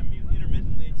 so we're going to mute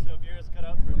intermittently. So if yours cut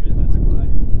out for a bit, that's why.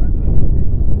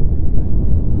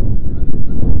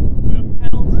 We have a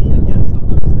penalty against the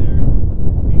Huns there.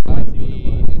 Got to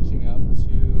be inching up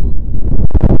to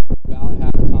about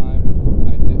halftime.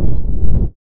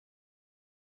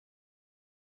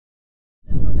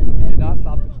 Did not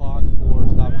stop the clock for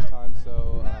stoppage time,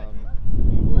 so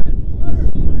we're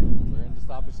into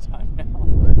stoppage time now.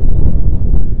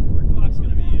 Our clock's going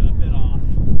to be a bit off.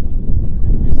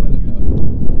 Reset it though.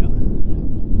 Yep.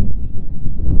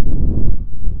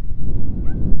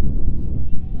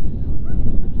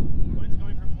 Quins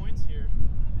going for points here.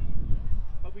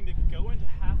 Hoping to go into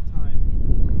halftime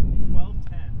 12-10.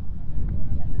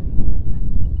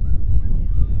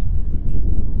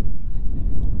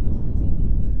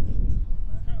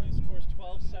 Currently the score is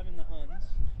 12-7 the Huns.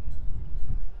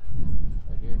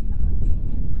 Right here.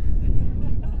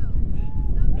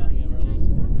 Got me over a little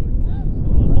scoreboard.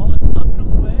 So the ball is up and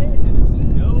away, and it's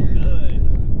no good.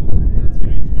 It's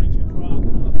going to be a 22 drop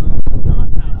from the Huns. Not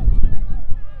halftime.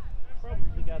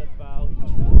 Probably got about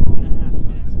 2.5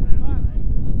 minutes to halftime.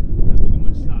 Not too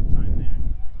much stop time there.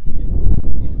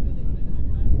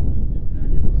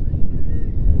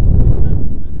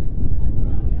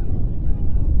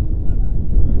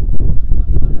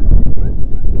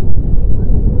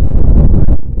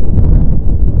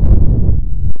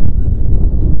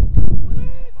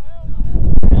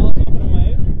 Ball's up and away.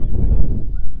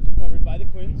 Covered by the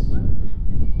Quins.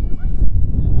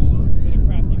 Bit of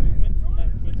crafty movement from that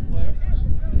Quins player.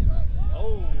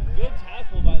 Oh, good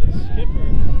tackle by the skipper.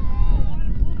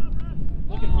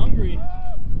 Looking hungry.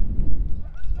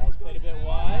 Ball's played a bit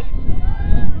wide.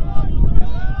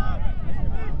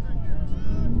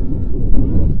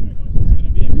 It's going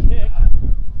to be a kick.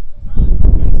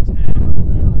 Quins 10.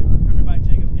 Covered by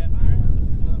Jacob Getner,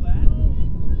 the fullback.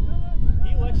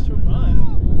 He likes to run.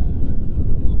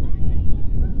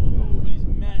 Oh, but he's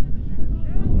met.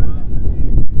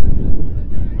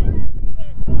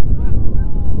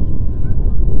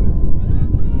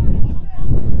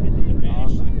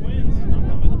 Advantage to the Quins. Not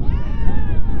run by the Huns.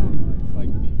 It's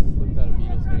like he slipped out of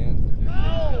Beatles' hands. As he No!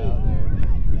 out there.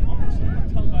 Almost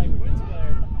knocked out by a Quins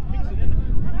player. Picks it in.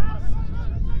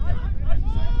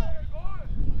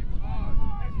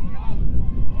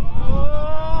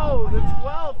 Oh, the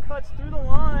 12 cuts through the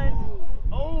line.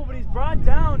 Oh, but he's brought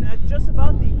down at just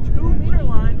about the 2-meter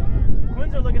line.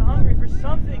 Quins are looking hungry for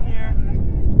something here.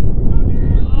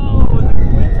 Oh, and the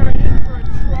Quins are in for a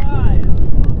try.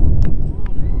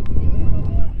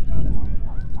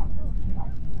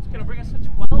 It's going to bring us to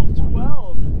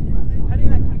 12-12. Heading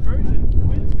that conversion,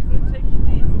 Quins could take the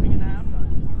lead moving into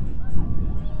halftime.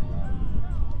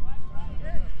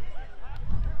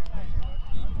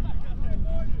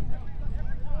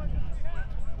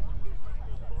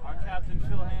 Our captain,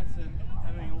 Phil Hansen,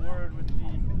 having a word with the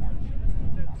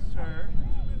sir.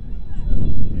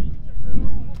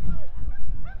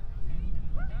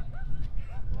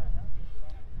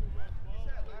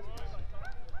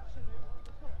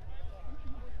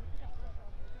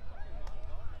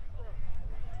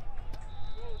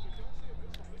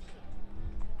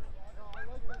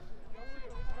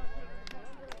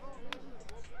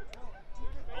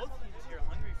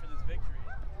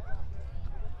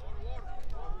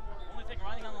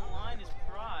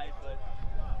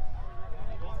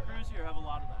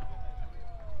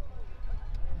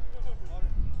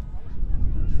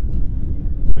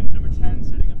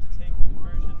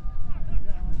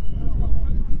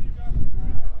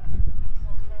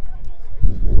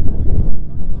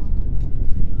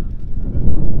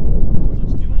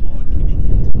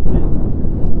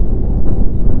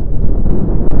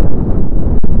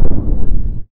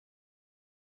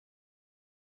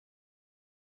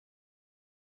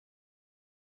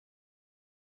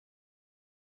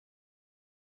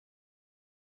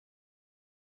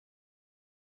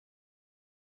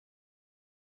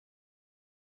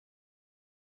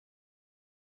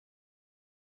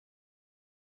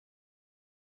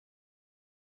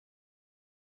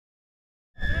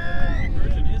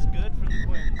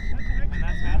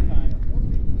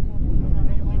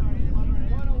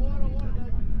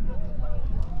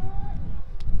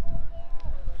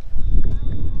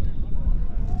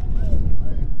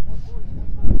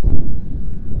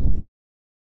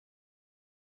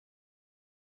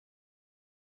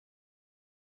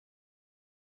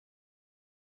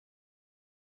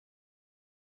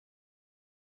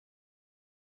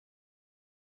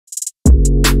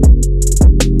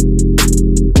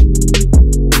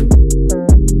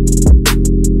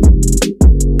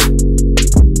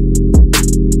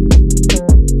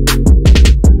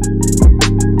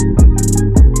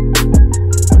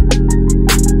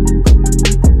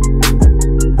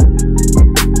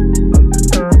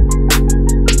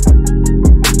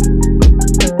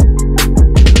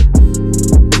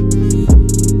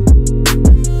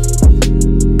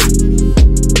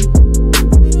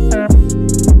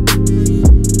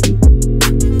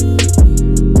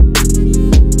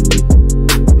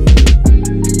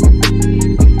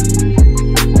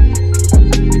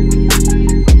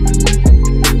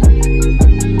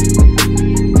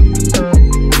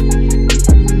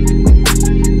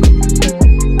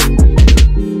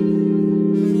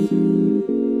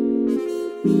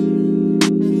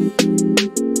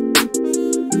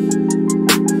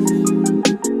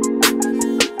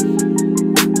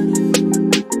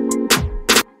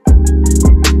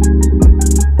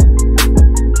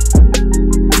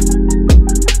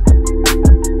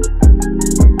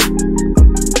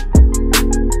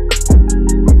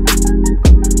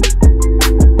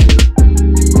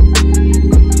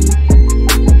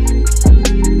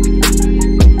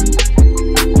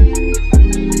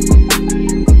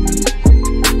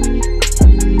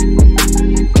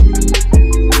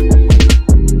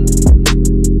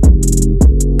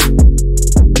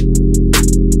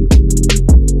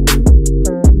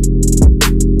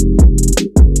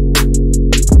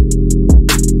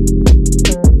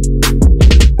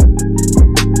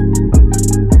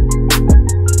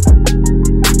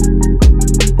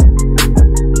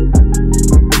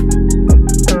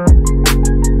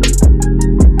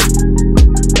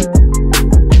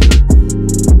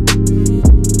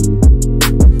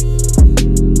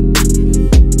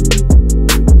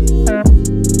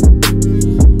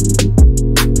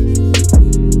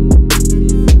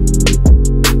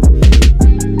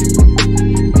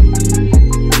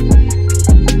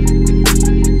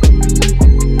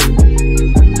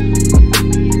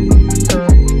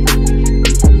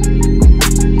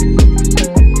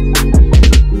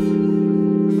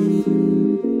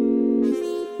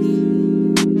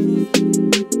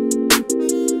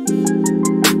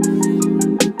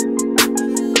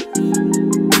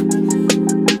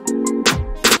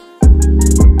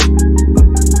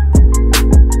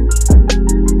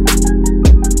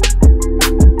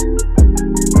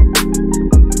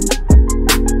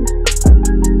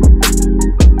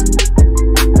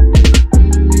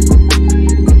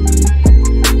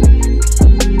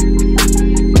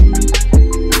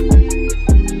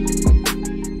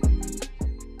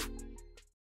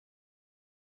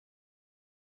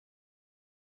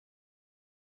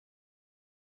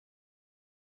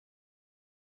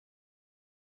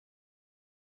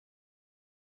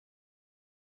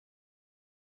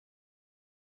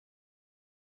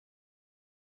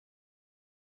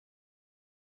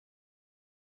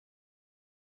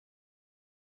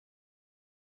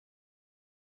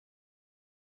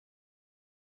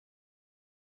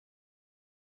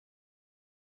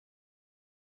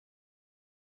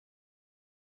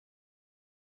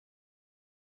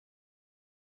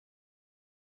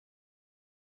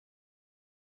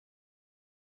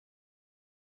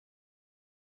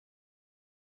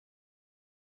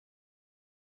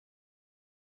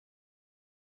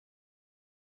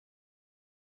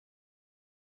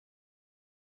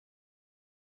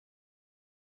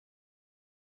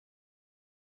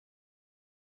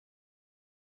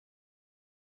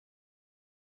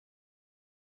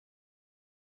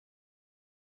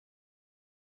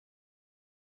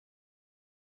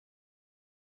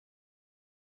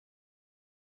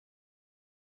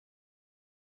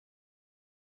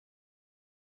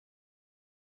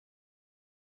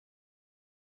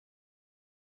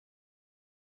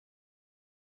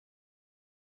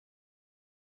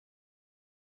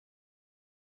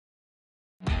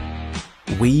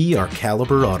 We are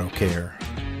Caliber Auto Care,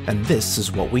 and this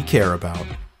is what we care about.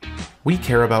 We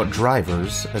care about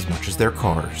drivers as much as their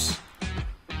cars.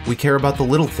 We care about the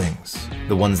little things,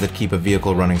 the ones that keep a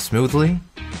vehicle running smoothly,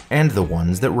 and the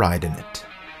ones that ride in it.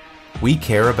 We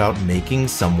care about making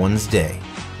someone's day,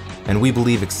 and we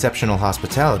believe exceptional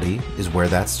hospitality is where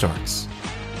that starts.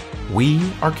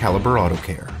 We are Caliber Auto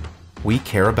Care. We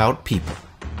care about people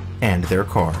and their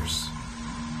cars.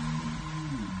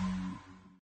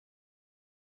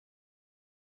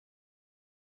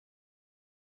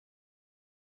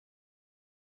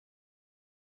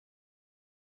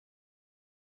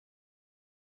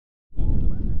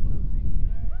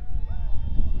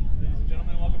 Ladies and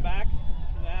gentlemen, welcome back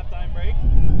from the halftime break.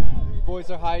 Boys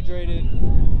are hydrated,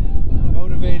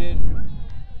 motivated,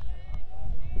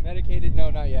 medicated. No,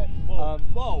 not yet.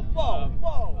 Whoa.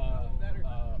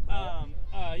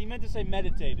 He meant to say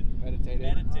meditated. Meditated.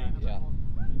 Meditated. Yeah.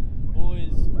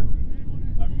 Boys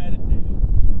are meditated.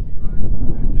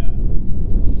 Yeah.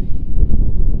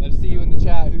 Let's see you in the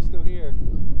chat. Who's still here?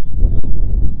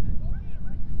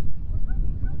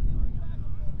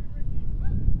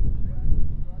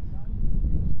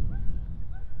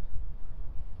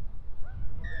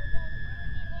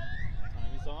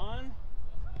 Time is on.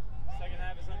 Second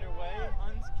half is underway.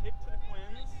 Huns kick to the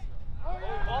Quins. Oh,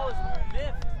 ball is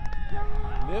miffed.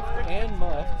 Miffed and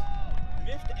muffed.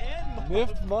 Miffed and muffed.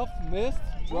 Miffed, muffed, missed,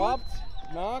 dropped,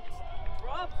 knocked,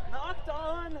 Dropped, knocked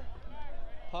on,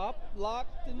 popped,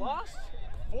 locked, and lost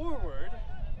forward.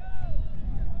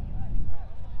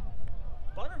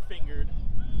 Butterfingered.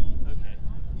 Okay, I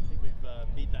think we've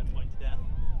beat that point to death.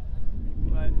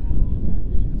 But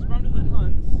scrum to the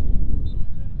Huns.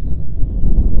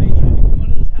 They needed to come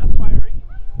out of this half firing.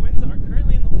 Quins are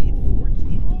currently in the lead 14-12.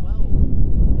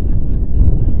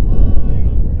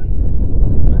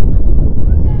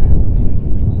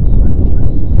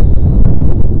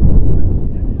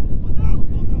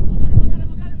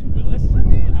 Willis,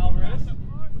 Alvarez,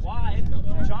 wide,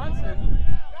 Johnson,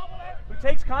 who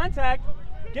takes contact,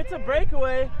 gets a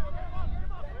breakaway,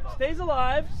 stays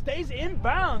alive, stays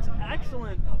inbounds.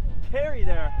 Excellent carry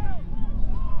there.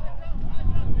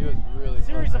 he was really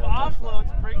Series close of to that touchdown.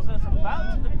 offloads brings us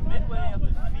about to the midway of the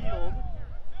field.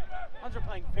 Huns are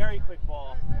playing very quick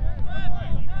ball.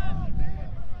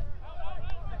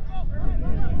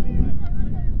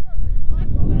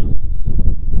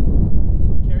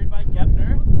 Carried by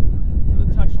Gepner to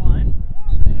the touchline.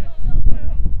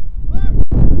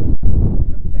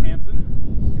 To Hansen.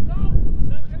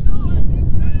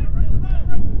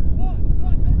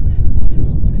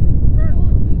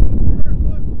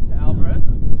 To Alvarez.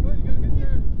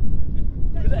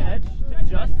 To the edge. To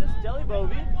Justice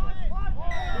Delibovi.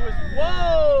 Who is,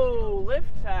 whoa! Lift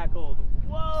tackled.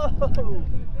 Whoa!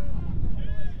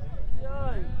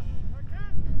 Yikes.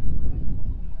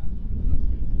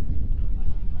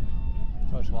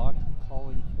 Touch locked,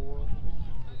 calling for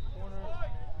the corner.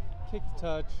 Kick to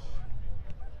touch.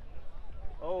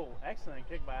 Oh, excellent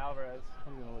kick by Alvarez.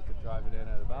 I'm going to look to drive it in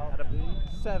at about At a- the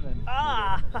 7.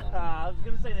 Ah! I was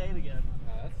going to say the 8 again.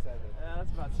 No, that's 7. Yeah,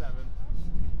 that's about 7.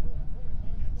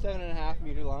 7.5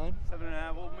 meter line.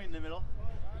 7.5. We'll meet in the middle.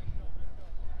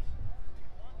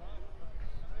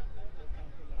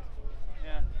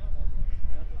 Yeah.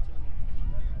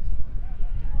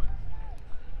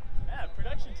 Yeah,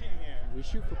 production team here. We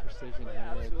shoot for precision here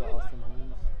at the Absolutely. Austin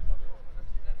Huns.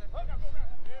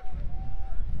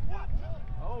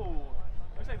 Oh,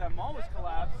 looks like that mall was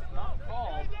collapsed, not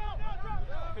called.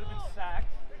 Could have been sacked.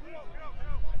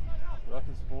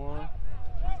 Ruckus form.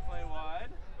 Play wide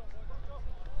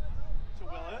to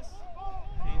Willis.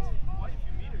 Gains quite a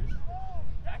few meters.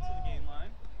 Back to the gain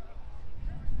line.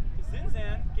 To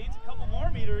Zinzan. Gains a couple more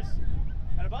meters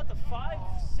at about the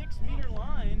 5-6 meter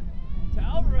line. To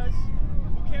Alvarez,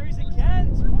 who carries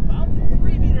again to about the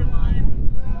 3 meter line.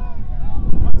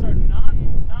 Huns are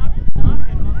knocking on the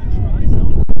try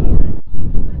zone.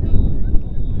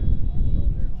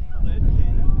 Lid,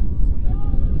 Cannon.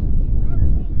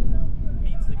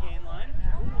 Meets the gain line.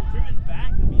 Driven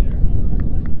back a meter.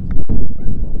 To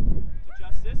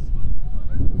Justice.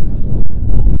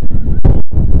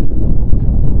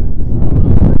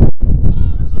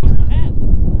 Close my hat.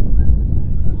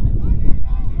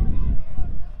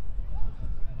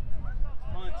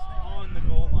 Hunt on the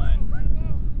goal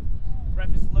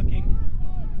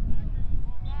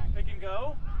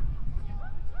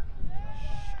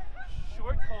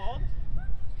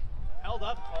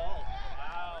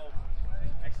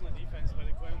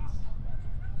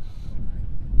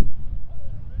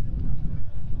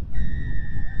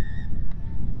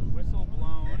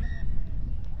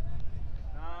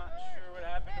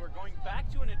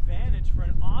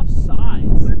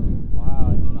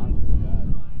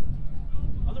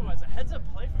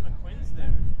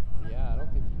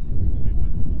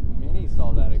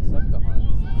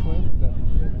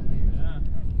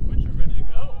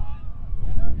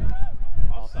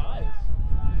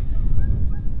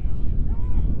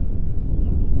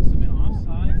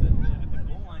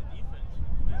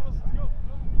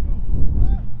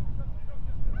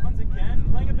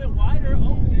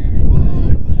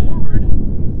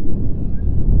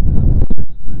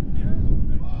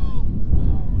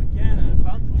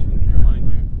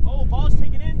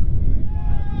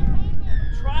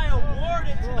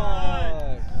started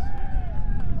tonight.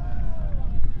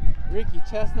 Ricky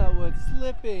Chestnutwood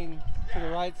slipping to the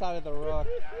right side of the ruck,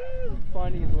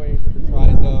 finding his way into the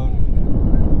try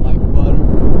zone like butter.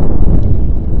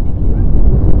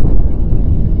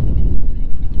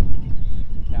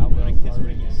 Cowbells Kiss start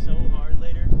Ricky ringing. so hard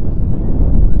later.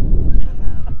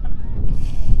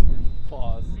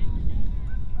 Pause.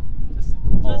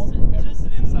 Just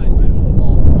an inside joke.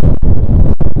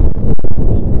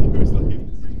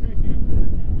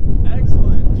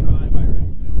 Excellent try by Ricky.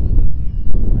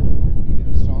 Get a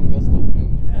strong gust of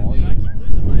wind. Yeah, Volume. dude, I keep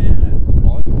losing my head. The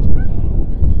volume turns down.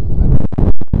 I wonder.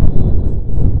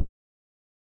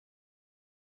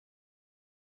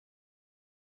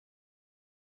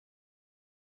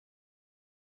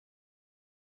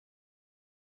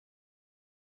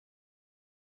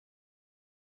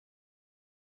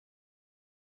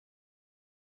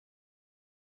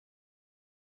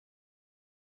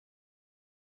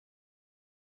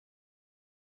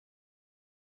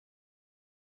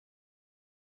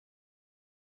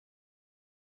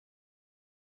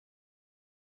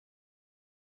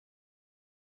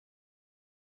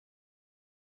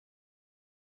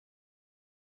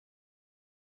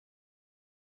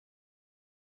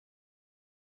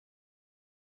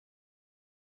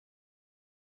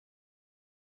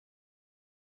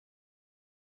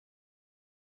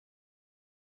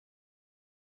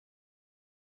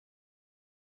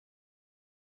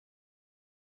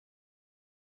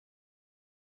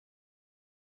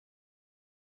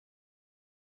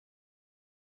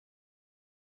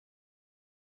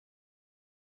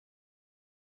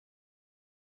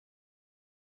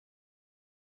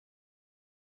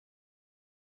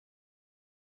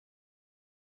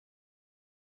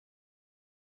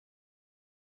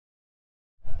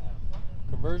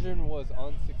 Conversion was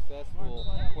unsuccessful.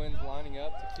 Quins lining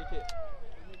up to kick it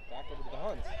back over to the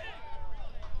Huns.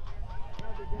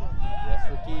 Yes,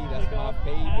 Ricky, that's my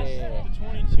baby. The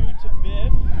 22 to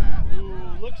Biff, who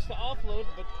looks to offload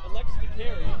but elects to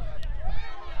carry.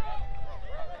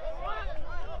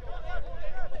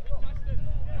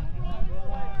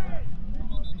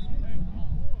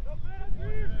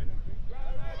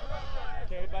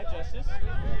 Carried by Justice.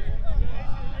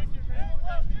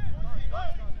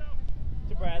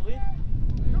 To Bradley.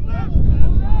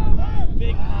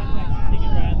 Big contact from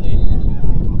Keegan Bradley.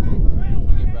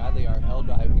 Keegan Bradley, our hell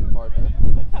diving partner.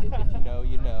 If you know,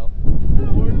 you know.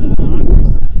 Toward the knockers.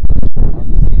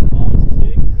 Balls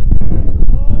ticked.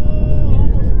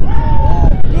 Almost.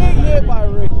 Big hit by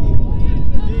Ricky.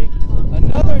 Big contact.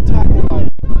 Another tackle by Ricky.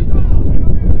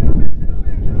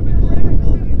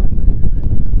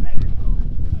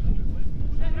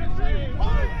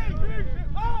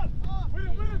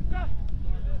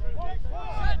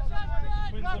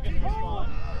 Quins looking to respond.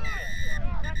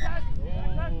 Oh,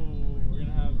 we're going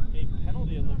to have a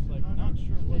penalty, it looks like. Not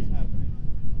sure what's happening.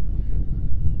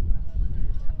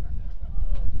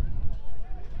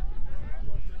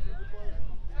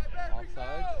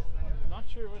 Offsides. Not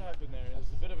sure what happened there. It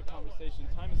was a bit of a conversation.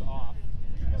 Time is off.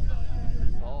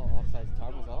 Oh, offsides.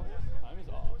 Time was off. Time is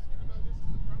off.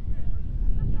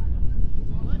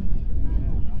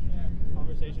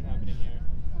 Conversation happening here.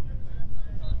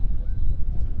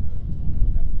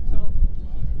 No?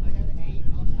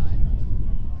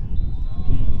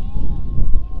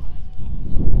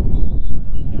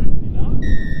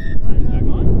 Time's back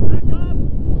on.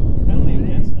 Penalty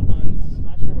against the Huns.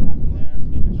 Not sure what happened there.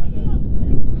 Making sure that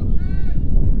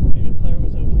maybe a player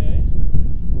was okay.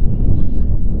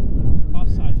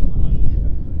 Offsides on the Huns.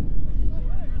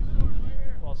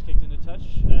 Ball's kicked into touch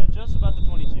at just about the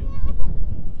 22.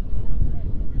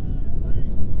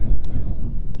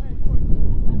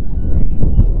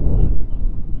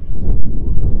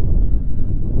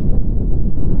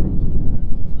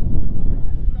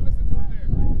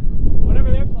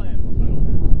 Whatever they're playing.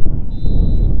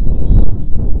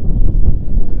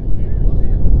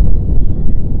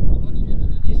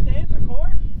 You staying for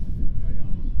court?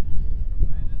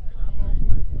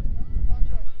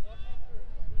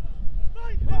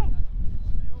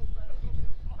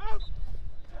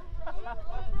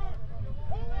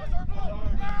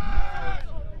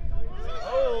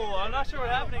 Oh, I'm not sure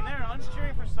what's happening there. Huns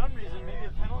cheering for some reason. Maybe a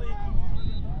penalty.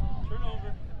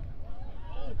 Turnover.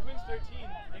 Oh, Quins 13,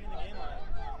 hanging the game line.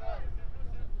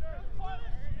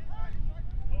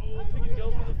 Oh, pick and go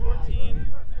for the 14.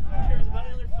 Carries about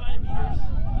another 5 meters.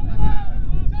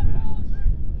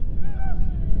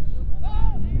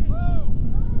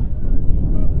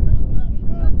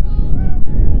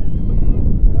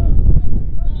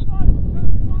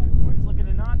 Quins looking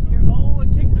to knock here. Oh, a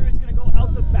kick through. It's going to go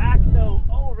out the back, though.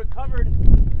 Oh, recovered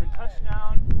and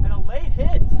touchdown. And a late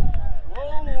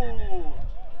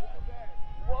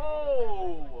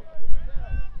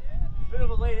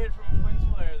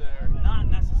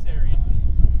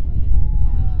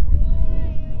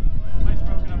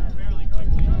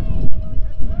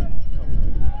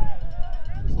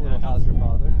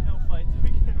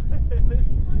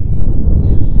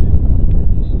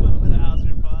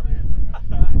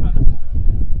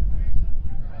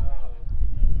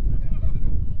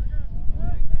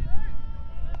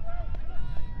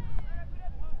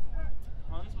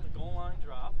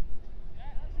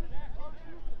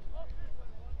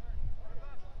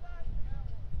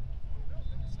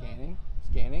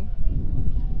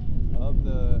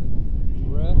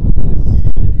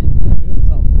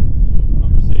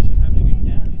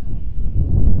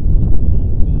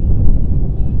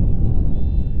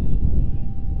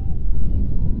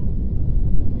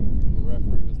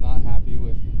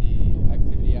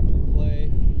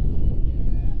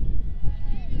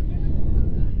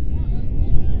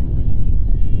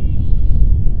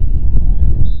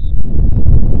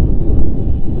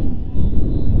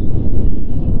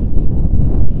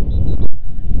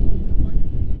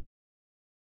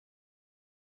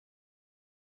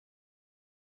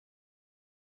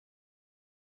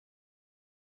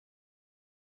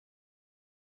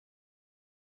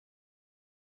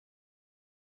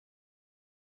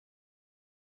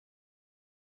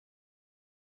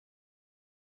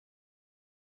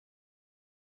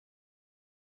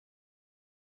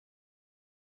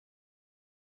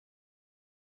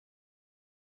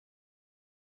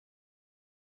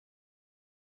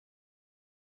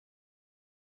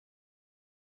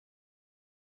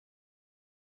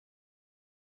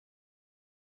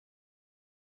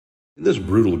In this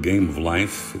brutal game of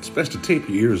life, it's best to tape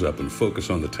your ears up and focus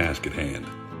on the task at hand.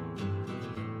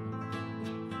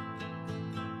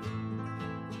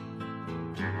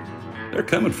 They're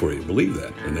coming for you, believe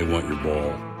that, and they want your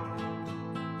ball.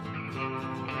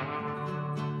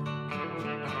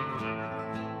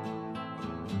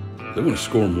 They want to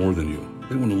score more than you.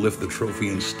 They want to lift the trophy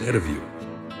instead of you.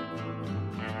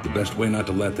 The best way not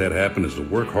to let that happen is to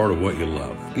work hard at what you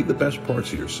love. Be the best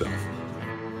parts of yourself.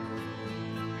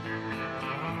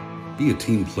 Be a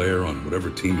team player on whatever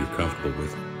team you're comfortable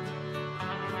with.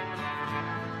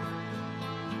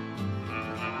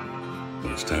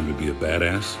 When it's time to be a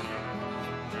badass,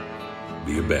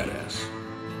 be a badass.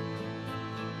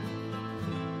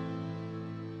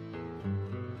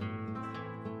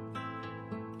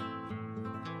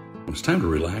 When it's time to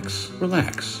relax,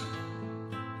 relax.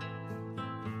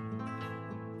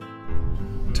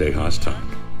 Tejas Tank.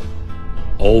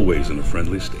 Always in a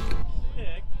friendly state.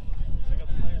 Pick. Looks like a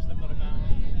player stepped out of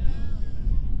bounds.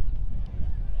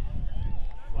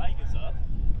 Flag is up.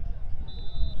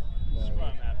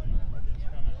 Scrum happening. Okay,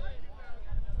 scrum happening.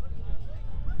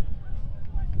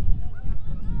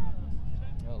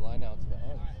 No, line out to the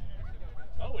Huns.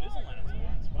 Oh, it is a lineup to the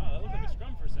Huns. Wow, that looked like a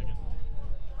scrum for a second.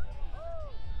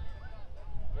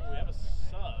 Oh, we have a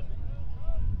sub.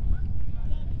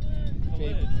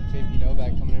 JP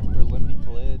Novak coming in for Limpy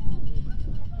Khalid.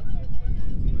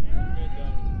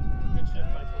 Good shift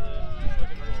by Khalid. He's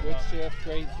looking for a Good rough. shift,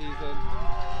 great season.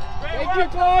 Great Thank work, you,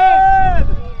 Khalid!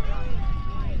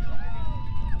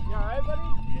 You alright, buddy?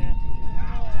 Yeah.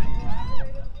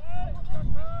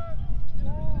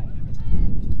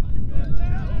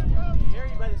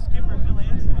 Carried by the skipper, Phil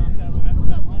Hansen, after that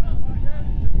lineup.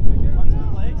 Huns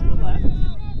play to the left.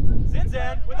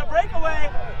 Zinzan with a breakaway.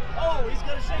 Oh, he's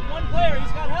going to shake one player.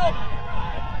 He's got help.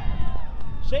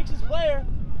 Shakes his player.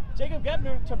 Jacob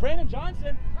Gebner to Brandon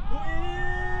Johnson, who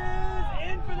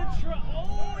is in for the try.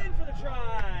 Oh, in for the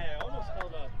try. Almost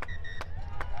held up.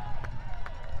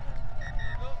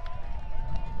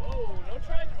 Oh, no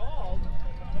try called.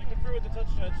 I'm going to confer with the touch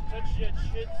judge. Touch judge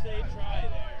should say try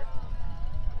there.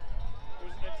 There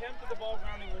was an attempt at the ball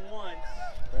grounding once.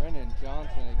 Brandon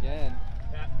Johnson again.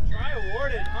 Yeah, try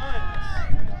awarded,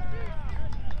 Huns.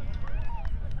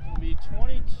 It'll be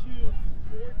 22-14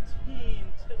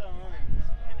 to the Huns,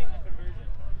 pending the conversion.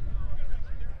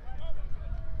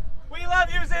 We love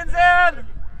you, Zinzan!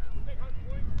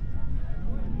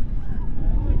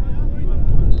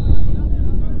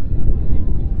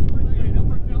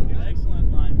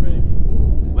 Excellent line break.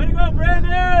 Way to go,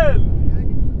 Brandon!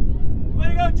 Way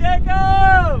to go,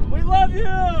 Jacob! We love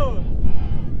you!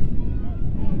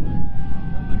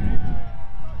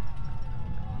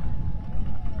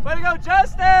 Way to go,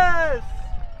 Justice!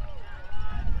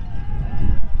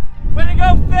 Way to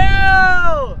go,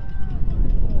 Phil!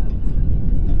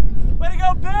 Way to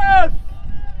go, Biff!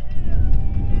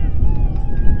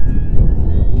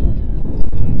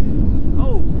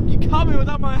 Oh, you caught me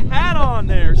without my hat on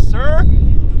there, sir.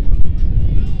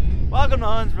 Welcome to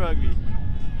Huns Rugby.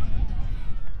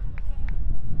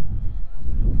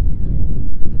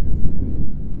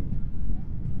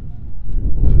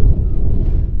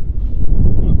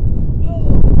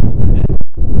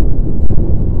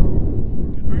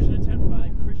 Conversion attempt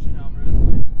by Christian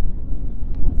Alvarez.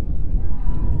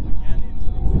 Again into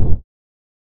the wing.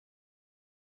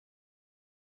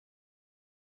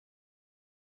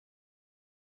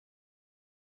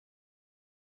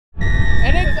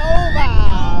 And it's over!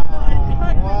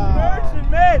 Conversion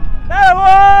made! That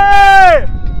boy!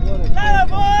 What a That kick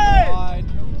boy! wide.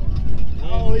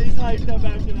 Oh, he's hyped up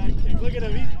after that kick. Look at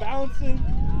him, he's bouncing.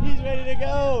 He's ready to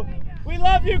go. We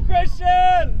love you,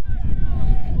 Christian!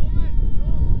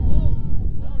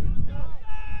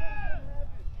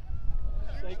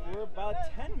 It's like we're about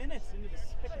 10 minutes into the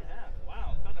second half.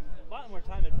 Wow, thought a lot more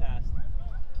time had passed.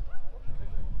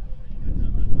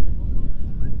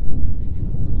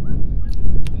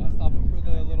 Did I stop it for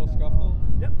the little scuffle?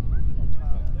 Yep.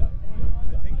 Yep.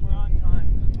 I think we're on time.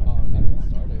 Oh, I didn't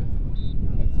start it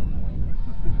at some point.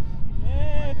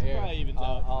 Yeah, it's Here, probably evens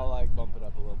out. I'll like bump it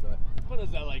up a little bit. What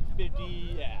is that, like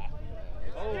 50? Yeah.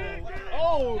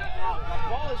 Oh,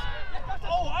 ball is.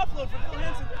 Oh, offload for Phil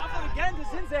Hansen. Offload again to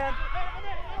Zinzan.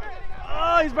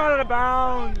 Oh, he's brought out of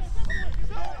bounds.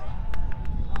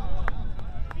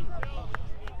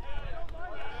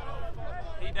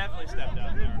 He definitely stepped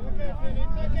out there.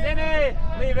 Zinny,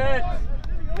 leave it.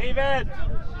 Leave it.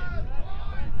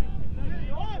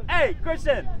 Hey,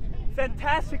 Christian,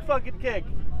 fantastic fucking kick.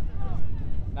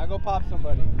 Now go pop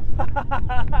somebody.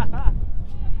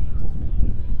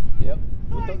 Yep.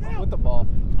 With the ball.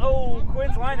 Oh,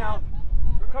 Quins line out.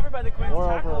 Recovered by the Quins Or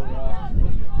over tackle. a rough.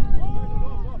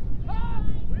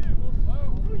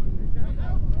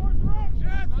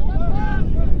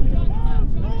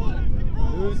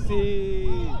 Lucy.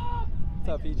 What's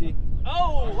up, PG?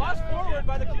 Oh, lost forward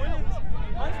by the Quins.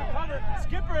 Huns recover.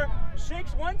 Skipper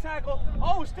shakes one tackle.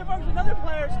 Oh, stiff arms another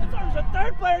player. Stiff arms a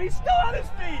third player. He's still on his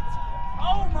feet.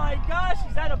 Oh my gosh,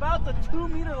 he's at about the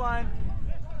 2-meter line.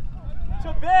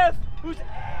 To Biff, who's in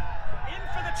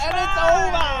for the try. And it's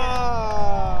over!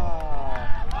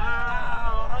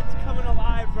 Wow, Hunt's coming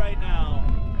alive right now.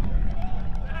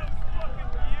 That's fucking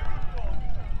beautiful.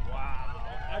 Wow,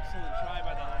 excellent try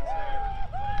by the Huns there.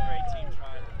 Great team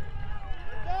try.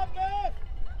 Good job, Biff.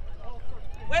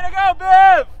 Way to go,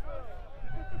 Biff!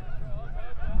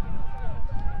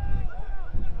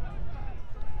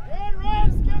 Good run,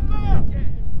 Skipper.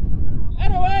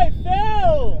 And away,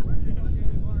 Phil!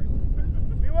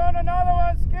 We want another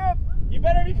one, Skip. You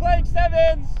better be playing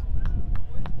sevens.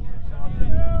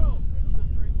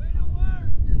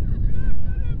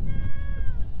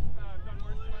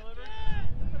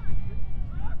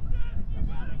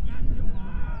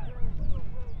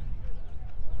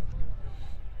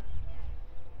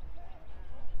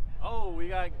 Oh, we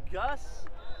got Gus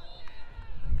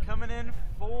coming in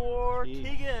for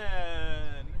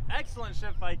Keegan. Excellent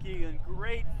shift by Keegan.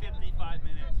 Great 55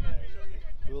 minutes there.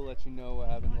 We'll let you know what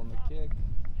happens on the kick.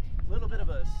 A little bit of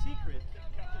a secret.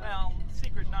 Well,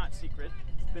 secret, not secret.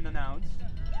 It's been announced.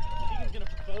 Keegan's gonna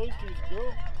propose to his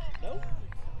girl. No?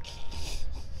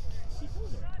 He told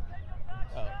her.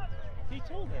 Oh. He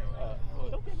told her. Well,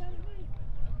 Don't get mad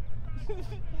at me.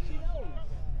 She knows.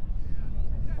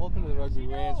 welcome to the Rugby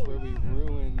Ranch where we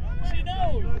ruin She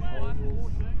knows.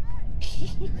 proposals.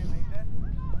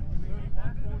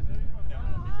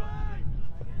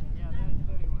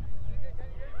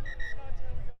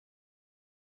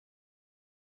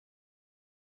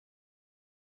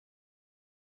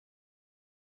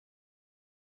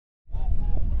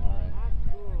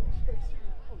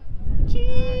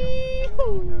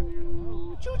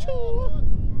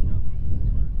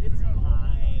 It's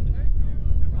fine.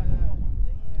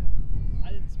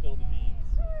 I didn't spill the beans.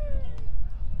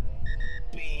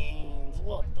 Beans,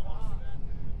 what the?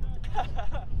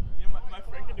 You know, my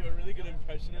friend can do a really good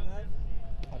impression of that.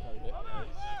 I've heard it.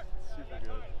 Super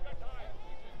good.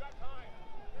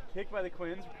 Kicked by the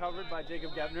Quins, recovered by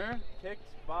Jacob Gebner.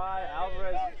 Kicked by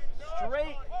Alvarez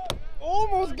straight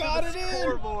Almost got to it the in.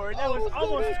 scoreboard. That was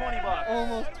almost $20.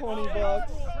 Almost 20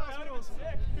 bucks.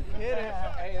 Hit it.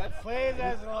 Hey, that's Plays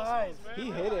as lies.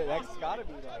 He hit it. That's gotta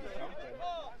be like something.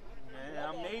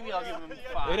 Yeah, maybe I'll give him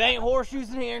 5. It ain't horseshoes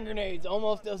and hand grenades.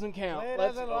 Almost doesn't count. Play it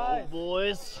Let's as it go, lies.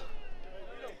 boys.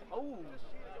 Oh.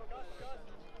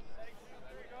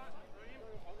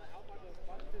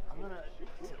 I'm gonna.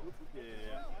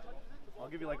 Yeah. I'll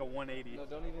give you like a 180. No,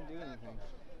 don't even do anything.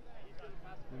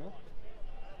 You know?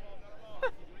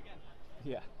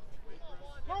 Yeah.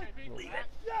 Leave it.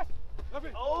 Yes.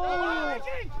 Oh!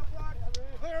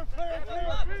 Clear, clear, clear.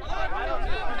 I don't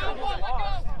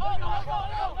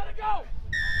know. Let it go.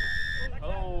 Oh.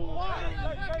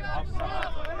 Offside.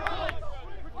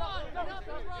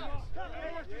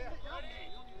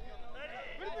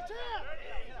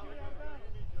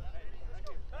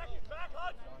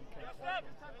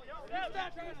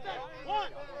 Back, Hudson. Step.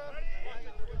 One.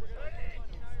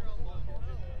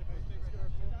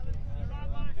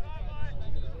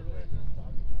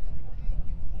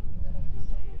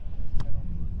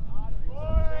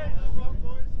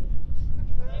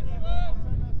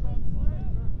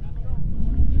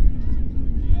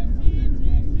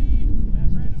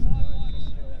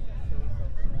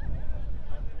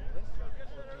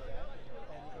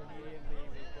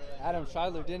 Adam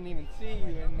Scheidler didn't even see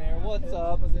you in there. What's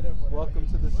up? Welcome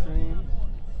to the stream.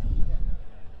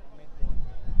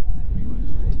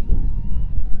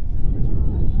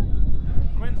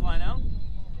 Quins line out.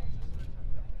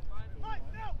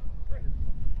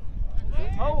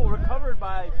 Oh, recovered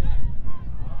by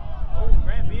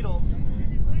Grant Beadle.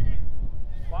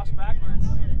 Lost backwards.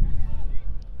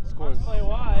 Scores. Let's play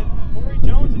wide. Corey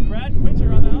Jones and Brad Quins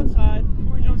are on the outside.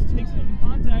 Corey Jones takes it into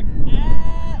contact.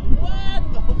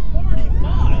 What the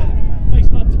 45? Makes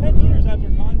about 10 meters after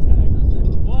contact.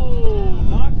 Whoa.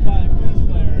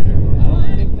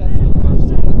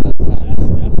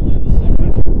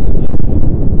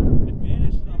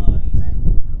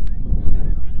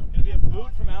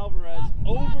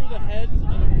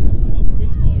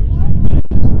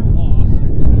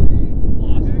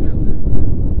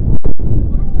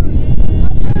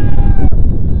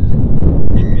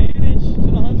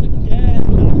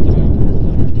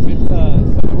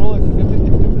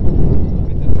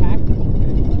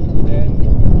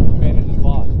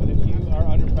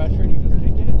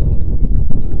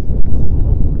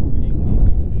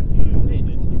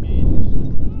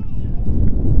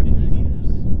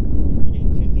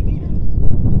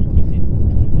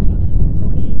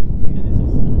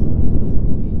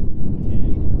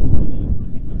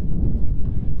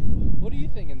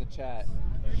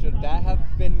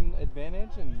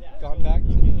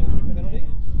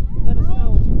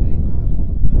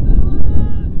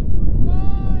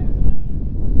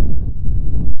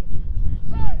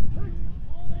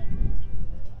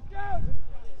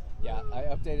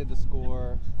 updated the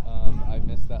score. I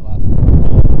missed that last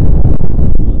one.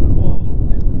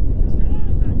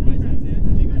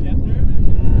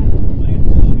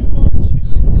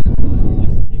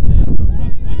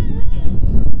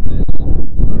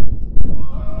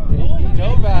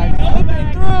 Novak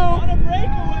slipping through on a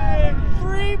breakaway.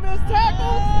 3 missed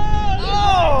tackles.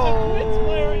 Oh! Quins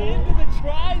player into the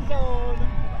try zone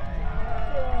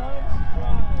for a Huns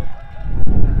try.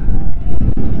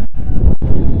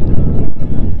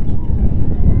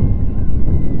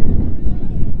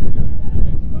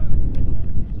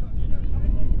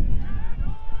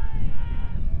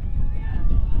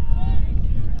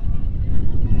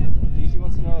 Fiji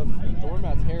wants to know if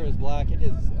Doormat's hair is black. It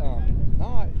is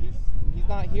not. He's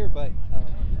not here, but he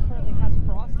currently has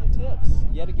frosted tips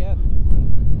yet again.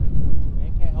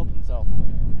 Man can't help himself.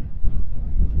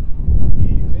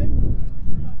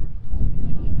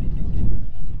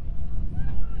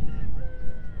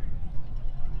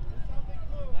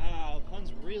 Wow,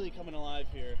 Huns really coming alive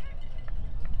here.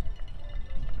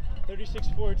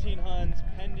 36-14 Huns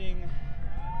pending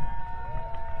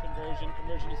conversion.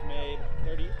 Conversion is made.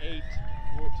 38-14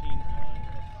 Huns.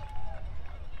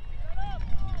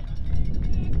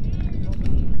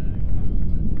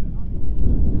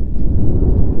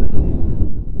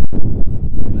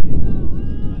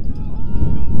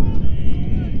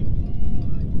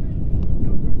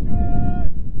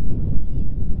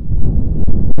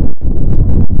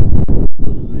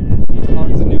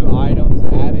 Tons of new items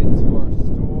added to our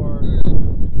store.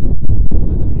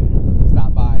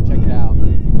 Stop by, check it out.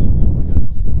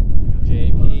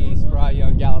 JP, Spry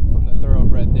Young Gallop from the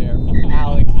Thoroughbred there. From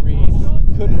Alex Reese.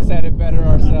 Couldn't have said it better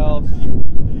ourselves.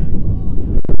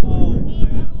 Oh,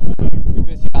 man. We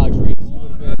miss you, Alex Reese. You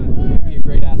would have been be a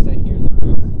great asset here in the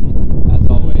booth, as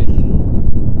always.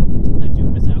 I do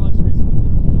miss Alex Reese.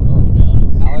 Oh,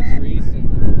 yeah. Alex Reese and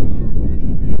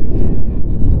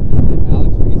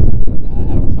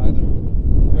Adam Schuyler,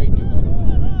 great duo.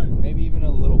 Maybe even a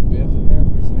little Biff in there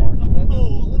for some arguments.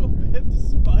 Oh, a little bit to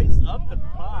spice up the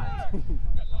pot.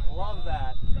 Love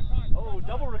that. Oh,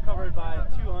 double recovered by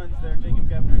 2 Huns there, Jacob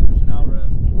Gebner and Christian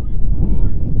Alvarez.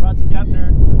 Brought to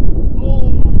Gebner.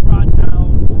 Oh, brought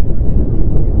down.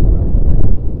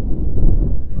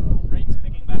 Rings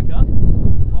picking back up.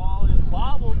 Ball is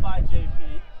bobbled by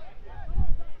JP.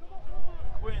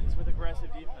 Quins with aggressive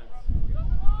defense.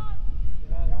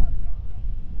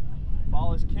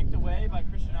 Ball is kicked away by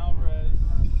Christian Alvarez.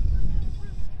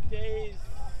 Stays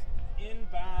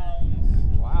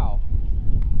inbounds. Wow.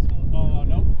 Oh,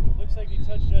 nope. Looks like the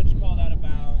touch judge called out of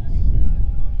bounds.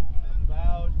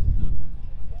 About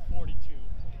 42.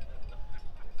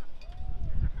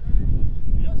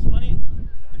 You know what's funny?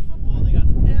 In football, they got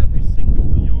every single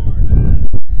yard.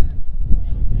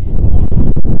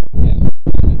 Yeah,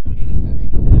 painting that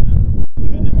shit.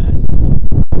 Couldn't imagine.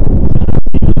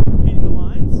 Painting the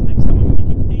lines. Next time we can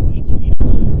paint each meter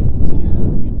line.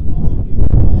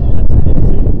 That's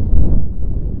insane.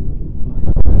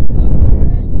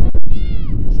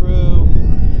 True.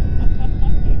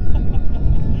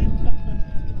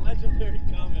 Legendary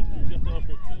comment from Jill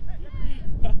Overton.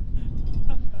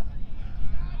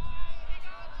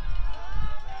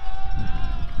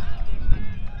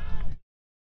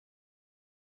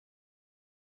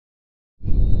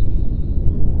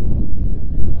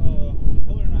 Oh,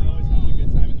 Hiller and I always having a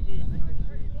good time in the booth.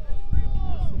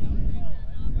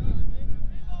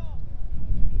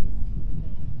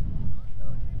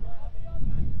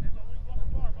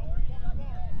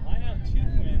 Line out 2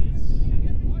 Quins.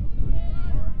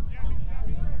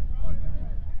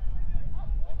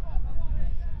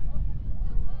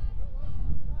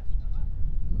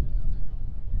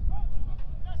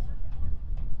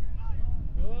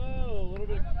 Oh, a little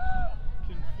bit of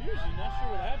confusion. Not sure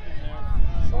what happened there.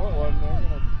 Short one.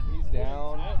 He's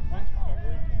down. Oh, Quins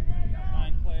recovered.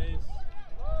 9 plays.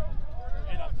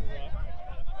 And off the ruck.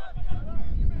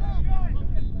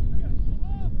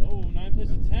 Oh, 9 plays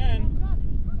to 10.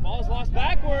 Ball's lost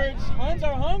backwards. Huns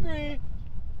are hungry.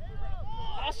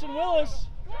 Austin Willis.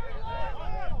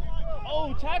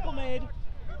 Oh, tackle made.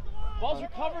 Ball's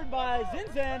recovered by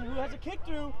Zinzan, who has a kick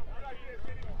through.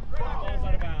 Ball's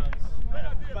out of bounds. At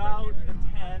about the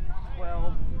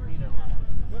 10-12 meter line.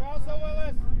 Good also,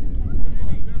 Willis.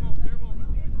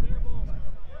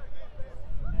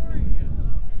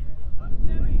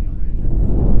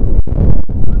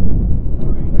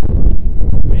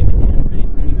 We have an air raid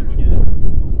picking up again.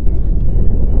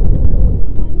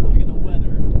 Look at the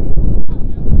weather.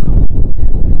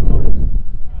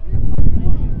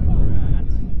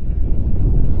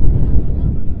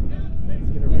 Let's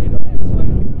get a radar.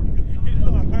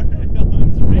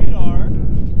 Huns radar.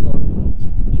 Put your phone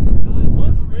in front of you.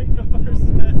 Huns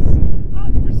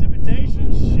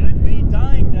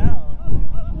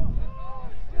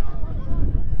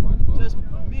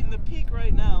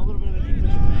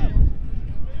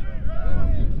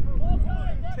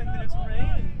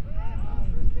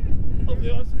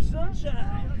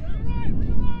sunshine.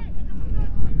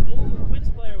 Oh, Quins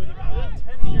player with a good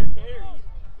 10-meter carry.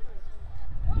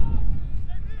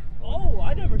 Oh,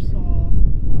 I never saw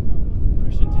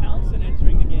Christian Townsend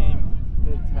entering the game.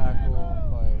 Big tackle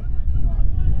by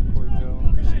Corey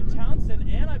Jones. Christian Townsend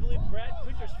and I believe Brad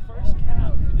Quinter's first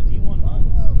cap for the D1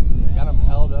 Huns. Got him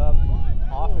held up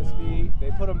off his feet.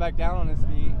 They put him back down on his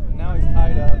feet. Now he's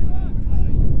tied up.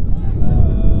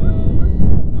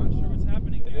 Not sure what's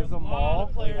happening. It There is are a mall. lot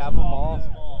of players We have a involved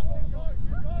in mall. this mall.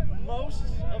 Most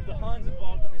of the Huns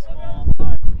involved in this mall.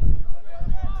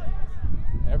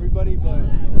 Everybody but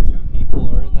 2 people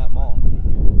are in that mall for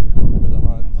the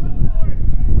Huns.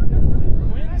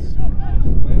 Quins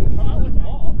Quins come out with the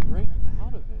ball. break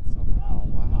out of it somehow.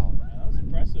 Wow. That was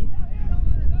impressive.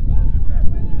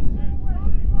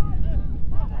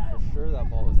 Yeah, for sure that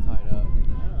ball was tied up.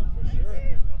 Yeah, for sure.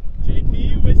 JP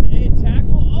with a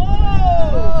tackle. Oh!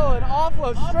 Oh, an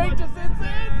offload straight to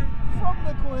Cincinnati from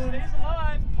the Quins. Stays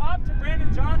alive. Pop to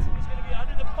Brandon Johnson, who's going to be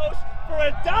under the post for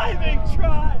a diving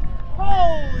try.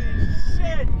 Holy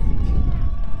shit!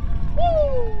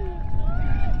 Woo!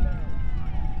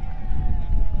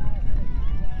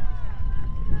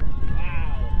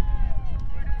 Wow.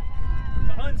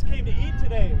 The Huns came to eat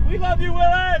today. We love you,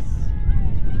 Willis!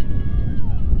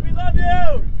 We love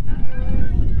you!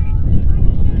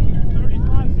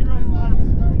 35-0 Blacks.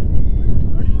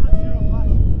 35-0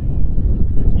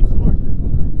 Blacks. Keep scoring.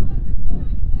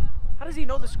 How does he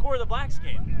know the score of the Blacks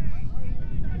game?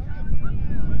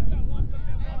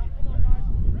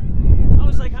 I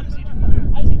was like, how does he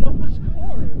know the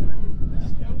score?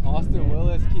 Austin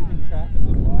Willis keeping track of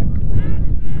the Blacks,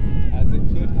 as it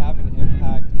could have an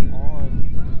impact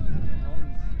on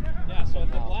Huns. Yeah, so if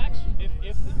the somehow. Blacks, if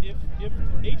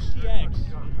HTX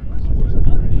scores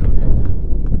nothing,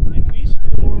 and we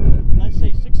score, let's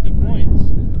say 60 points,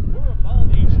 we're above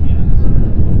HTX.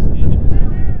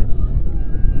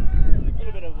 A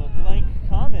little bit of a blank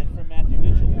comment from Matthew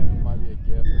Mitchell. Might be a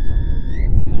gift or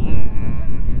something.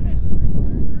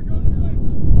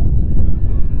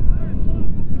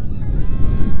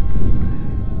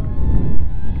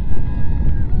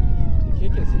 The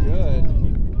kick is good.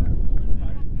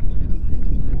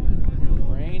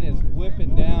 Rain is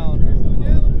whipping down.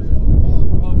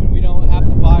 We're hoping we don't have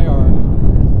to buy our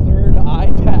 3rd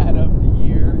iPad of the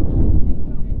year.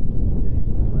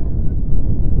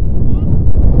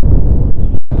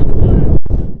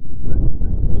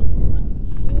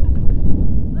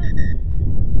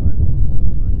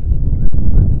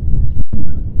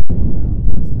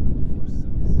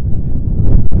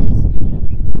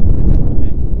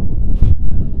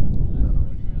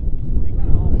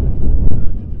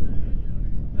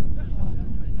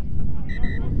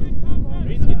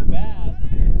 Rain's getting bad.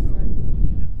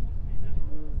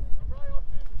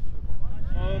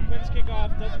 Oh, Quins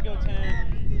kickoff doesn't go 10.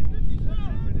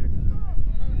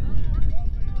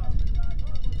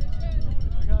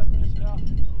 I gotta finish it out.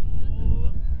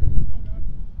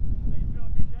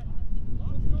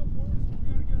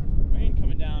 Rain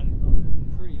coming down.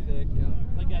 Pretty thick, yeah.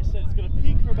 Like I said, it's going to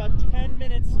peak for about 10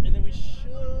 minutes, and then we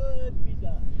should be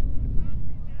done.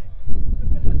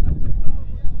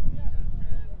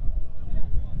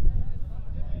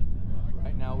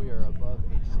 Right now we are above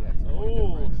HCX. The point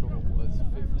Oh. differential was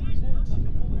 52.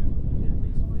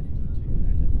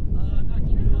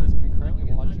 It's currently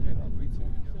watching it on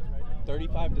YouTube.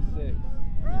 35-6.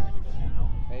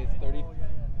 Hey, it's 35-6.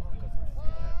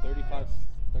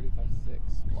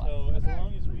 So as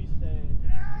long as we stay...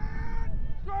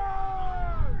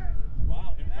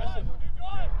 Wow, impressive.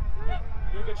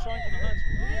 Real good showing from the Huns.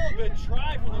 Real good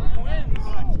try from the Quins.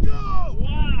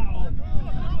 Wow.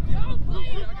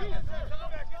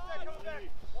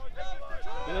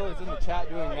 Bill is in the chat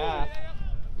doing math.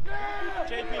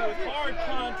 JP with hard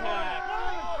contact.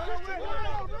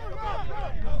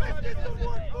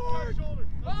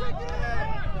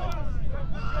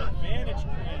 Advantage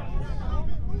Quins.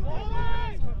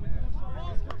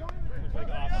 Look like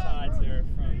offsides there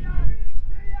from...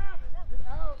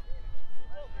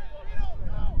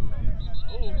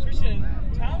 Oh, Christian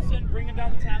Townsend bringing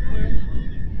down the tackler.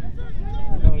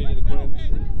 Penalty to the Quins.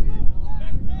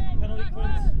 Penalty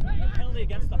Quins. Penalty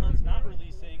against the Huns, not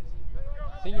releasing.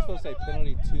 I think you're supposed to say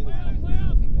penalty to the Quins.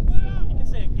 I think that's You can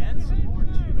say against or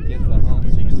to. Against the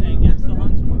Huns. So you can say against the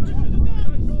Huns or to the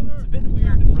Quins. It's a bit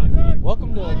weird in rugby.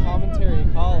 Welcome to Commentary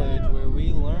College, where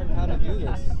we learn how to do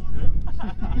this.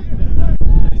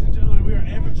 Ladies and gentlemen, we are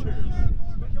amateurs.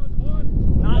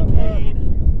 Not paid.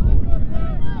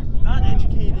 Not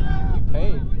educated. You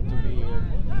paid to be here.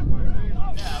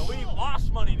 Yeah, we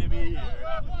lost money to be here.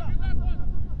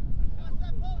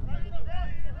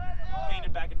 gained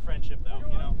it back in friendship, though,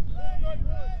 you know?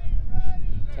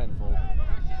 Tenfold.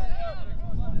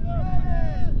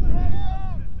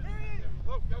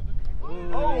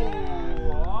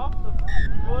 Oh, off the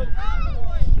foot.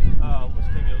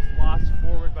 Mistake. It was lost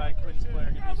forward by a Quins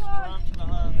player. Going to be scrum to the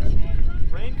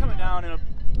Huns. Rain coming down in a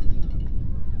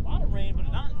lot of rain,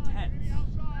 but not intense.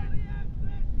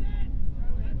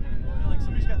 Like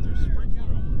somebody's got their sprinkler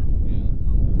on. Yeah.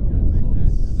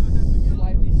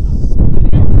 Slightly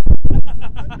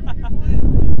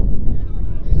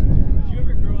Did you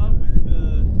ever grow up with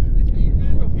you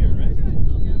grew up here, right?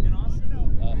 In Austin?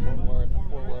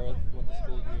 Fort Worth, went to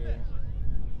school here.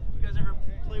 You guys ever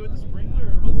play with the sprinkler,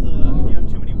 or was you have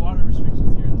too many water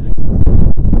restrictions here in Texas?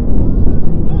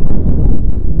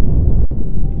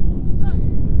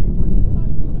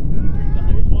 Drink the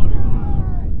hose water.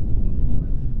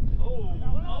 Oh,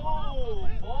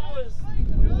 ball is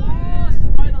lost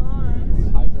by the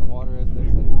Huns. Hydrant water, as they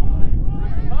say.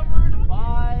 Recovered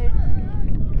by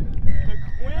the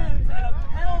Quins, and a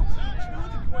penalty to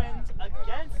the Quins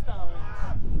against the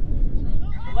Huns.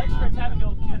 The legs for tap and go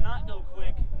cannot go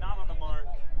quick, not on the mark.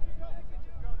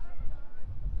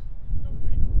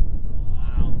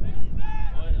 Wow.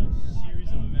 What a series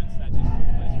of events that just took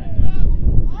place right there.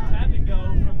 Tap and go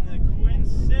from the Quins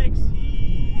 6.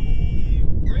 He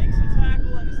breaks the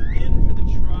tackle and is in for the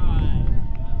try.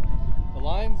 The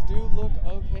lines do look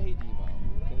okay, Demo.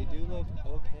 They do look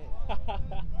okay.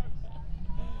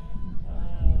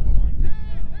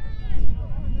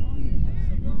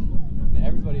 And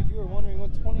everybody, if you were wondering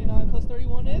what 29 plus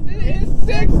 31 is, it is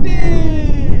 60!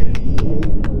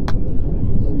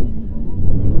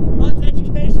 Hunt's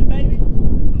education, baby.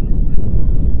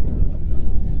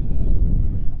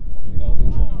 That was a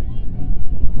try.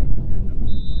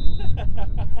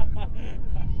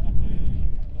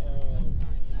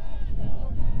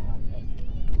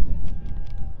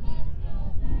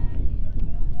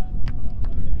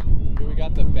 Here we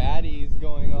got the baddies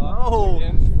going off. Oh.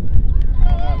 Against,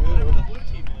 Whatever the blue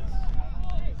team is.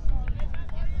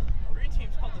 Green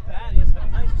team's called the Baddies. Have a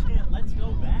nice chant. Let's go,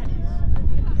 Baddies.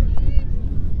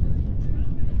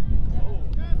 Oh,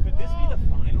 could this be the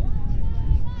final?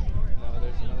 No,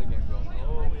 there's another game going on. Oh,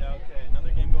 yeah, okay.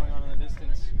 Another game going on in the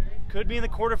distance. Could be in the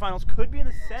quarterfinals. Could be in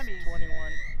the semis.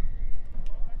 21.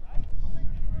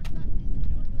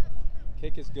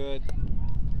 Kick is good.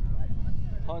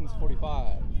 Huns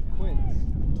 45. Quins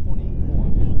 21.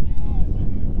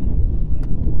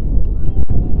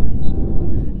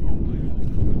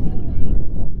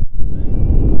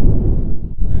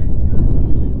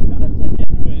 Shout out to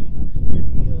Edwin for the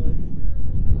raincoat.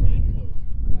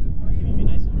 Keeping me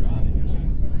nice and dry.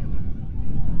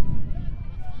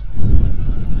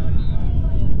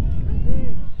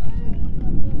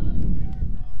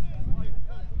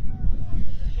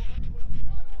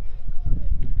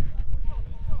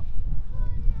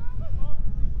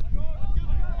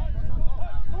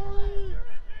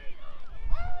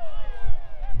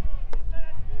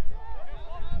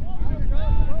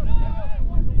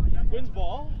 Quins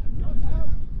ball.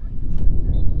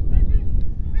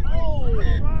 Oh!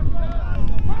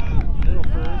 Little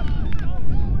first.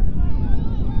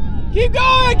 Keep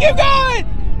going! Keep going!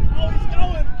 Oh, he's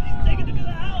going! He's taking it to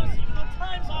the house! Even though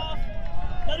time's off!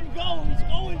 Let him go! He's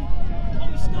going! Oh,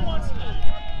 he still wants to!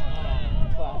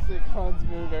 Classic Huns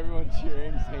move. Everyone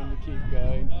cheering, saying to keep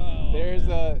going. Oh. There's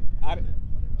a.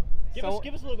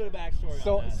 Give us a little bit of backstory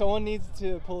on that. Someone needs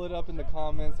to pull it up in the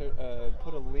comments or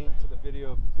put a link to the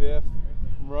video of Biff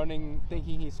running,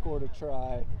 thinking he scored a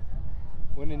try,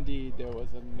 when indeed there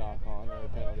was a knock-on or a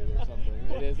penalty or something.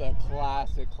 It is a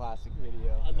classic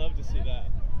video. I'd love to see that.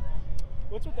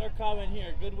 What's with our comment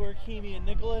here? Good work, Heemy and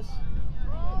Nicholas.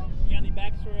 You got any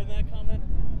backstory on that comment?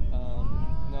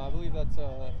 No, I believe that's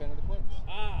a fan of the Quins.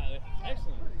 Ah,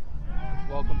 excellent.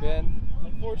 Welcome, Ben.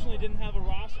 Unfortunately, didn't have a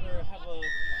roster or have a.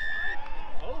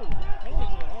 Oh, penalty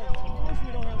to the Huns. Unfortunately,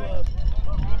 we don't have a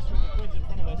roster of the Quins in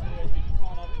front of us. Otherwise, we'd be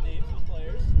calling out the names of the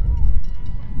players.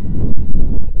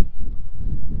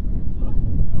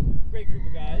 Great group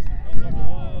of guys. The Quins are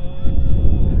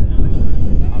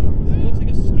it looks like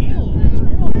a steal. A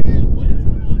turnover for the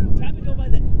Quins. Tap and go by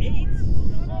the 8. I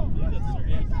believe that's their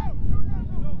 8.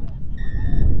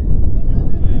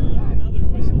 And another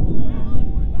whistle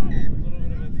blown. A little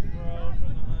bit of a throw from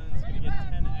the Huns. Going to get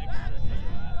 10 extra for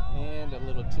that. And a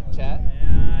little chit-chat.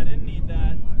 Yeah, I didn't need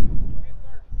that.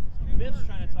 Biff's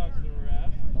trying to talk to the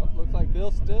ref. Oh, looks like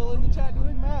Bill's still in the chat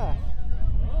doing math.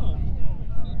 Oh.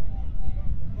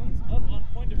 Huns up on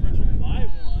point differential by 1.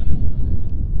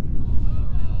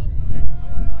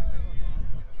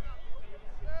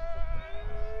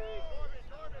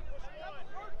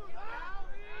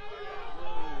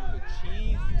 The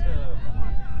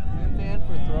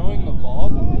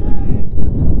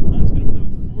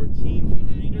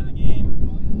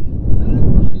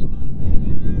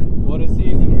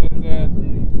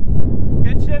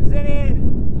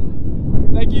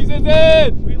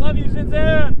David! We love you,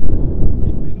 Zinzan!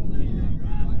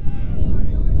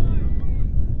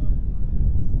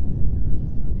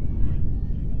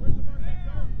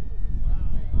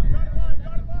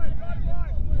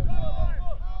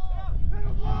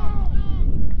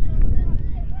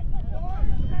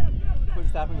 Quinn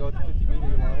stop and go at the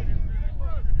 50-meter line.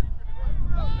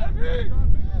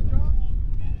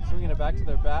 Swinging it back to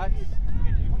their backs.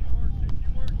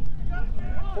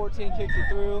 14 kicks it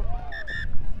through.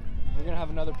 We're going to have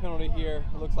another penalty here.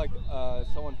 It looks like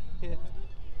someone hit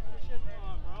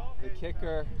the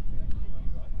kicker.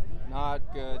 Not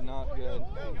good, not good.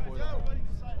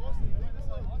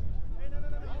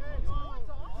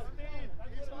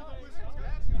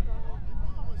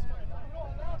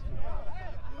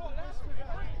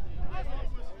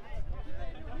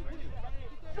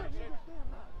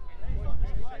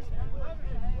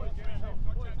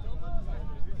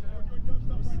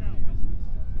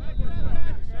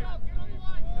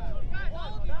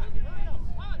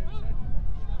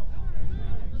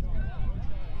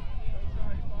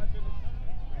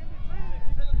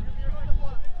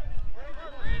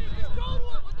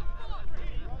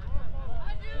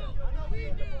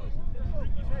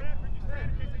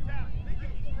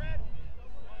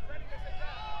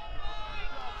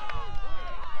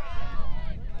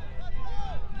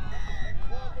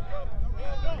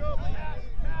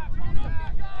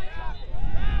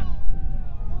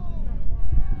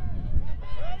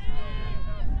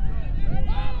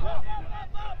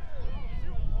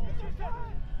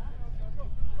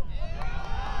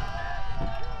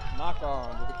 Knock on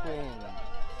to the Quins.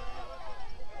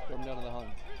 Come down to the Huns.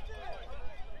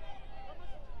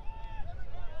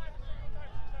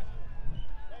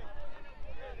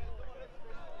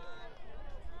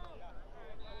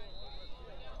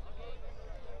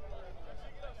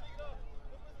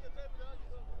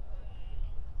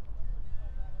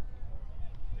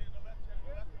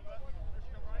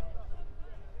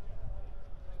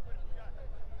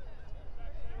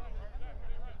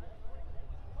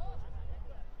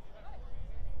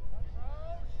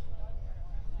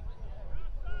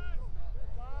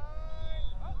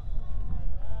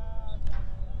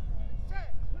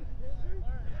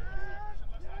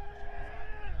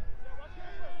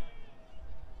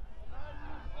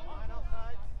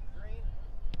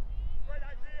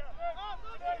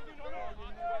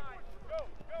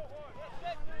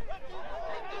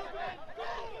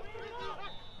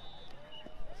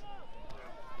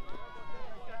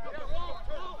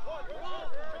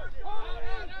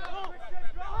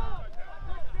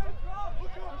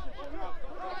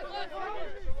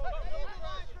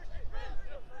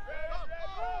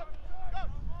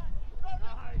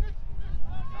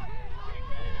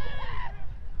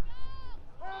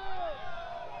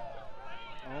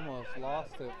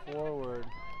 Lost it forward.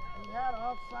 He had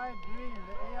offside green,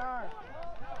 the AR.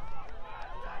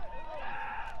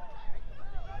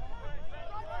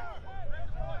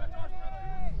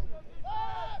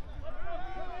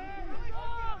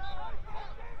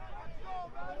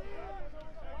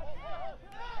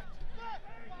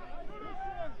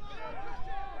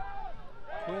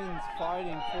 Quins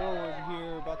fighting forward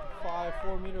here about the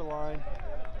 4-meter line.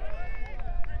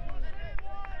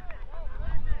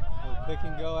 Pick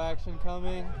and go action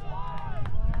coming.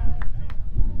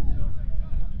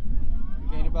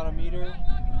 Gain about a meter,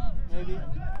 maybe.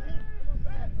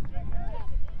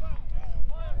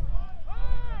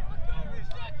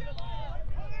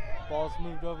 Ball's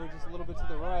moved over just a little bit to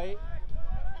the right.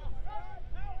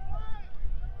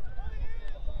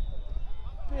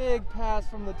 Big pass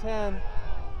from the 10.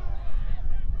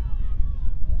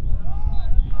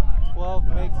 12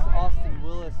 makes Austin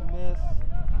Willis miss.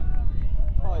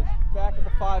 Probably back at the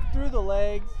 5, through the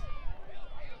legs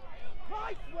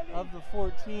of the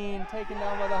 14, taken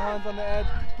down by the Huns on the edge.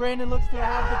 Brandon looks to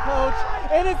have the coach,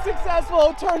 and it's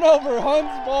successful. Turnover,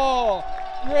 Huns ball.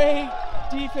 Great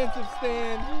defensive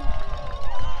stand.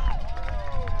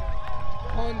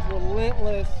 Huns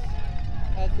relentless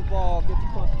as the ball gets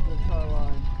close to the try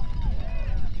line.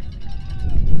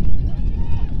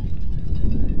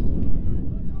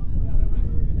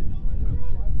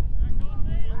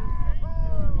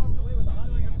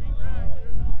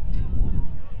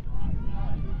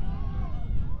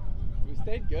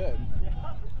 Stayed good.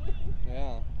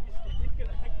 Yeah.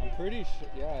 I'm pretty sure.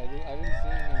 Yeah, I didn't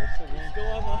see him. Still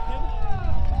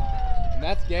online. And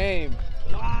that's game.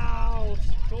 Wow.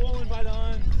 Stolen by the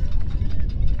Huns.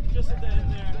 Just at the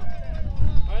end there.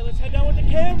 All right, let's head down with the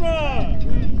camera.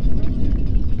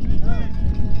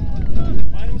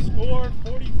 Final score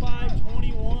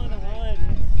 45-21 Huns.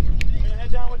 We're going to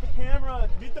head down with the camera.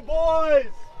 Meet the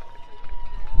boys.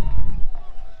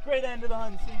 Great end to the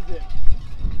Huns season.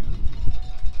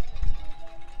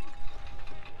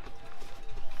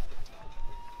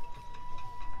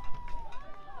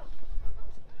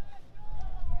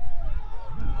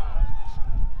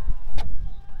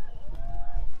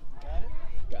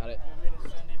 Got it.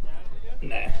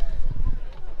 Nah.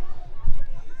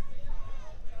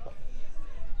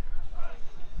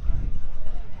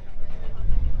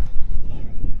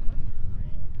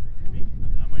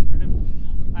 I'm waiting for him.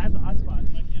 I have the hot spot,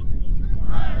 so I can't go too far.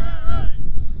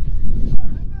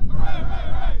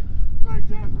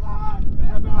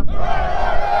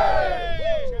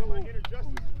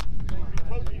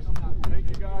 Thank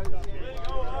you, guys.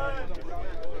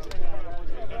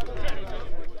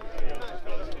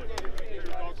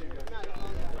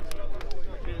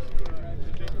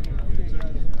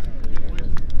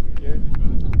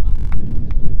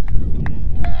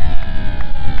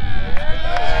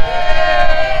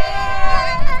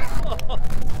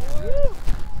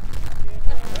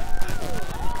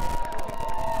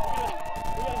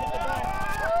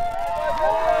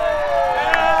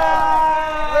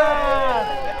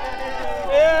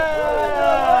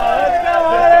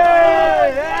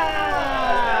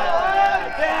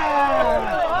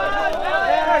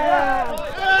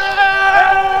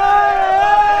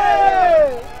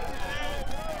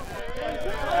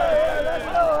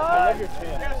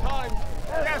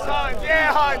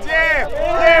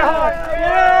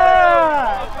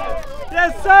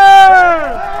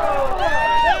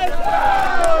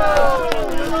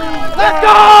 Let's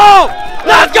go!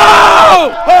 Let's go!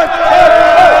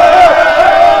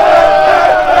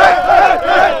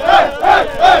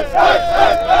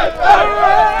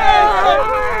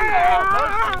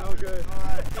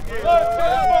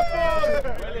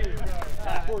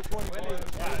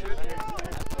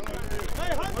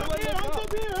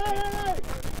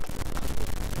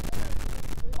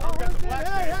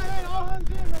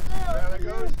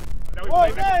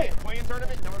 Quins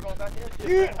tournament, and then we're going back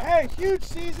in. Hey, huge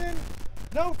season.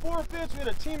 No forfeits. We had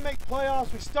a team make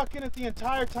playoffs. We stuck in it the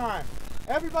entire time.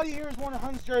 Everybody here has worn a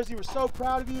Huns jersey. We're so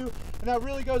proud of you, and that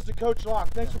really goes to Coach Locke.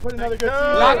 Thanks for putting another good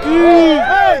season. Locke!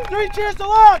 Hey, 3 cheers to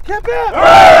Locke! Hip hip!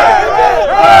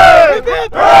 Hip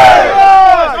hip!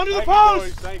 Under the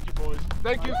post! Thank you, boys.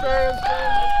 Thank you, fans.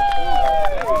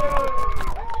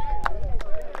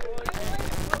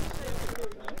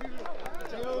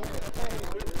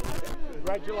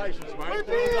 Congratulations, mate. Well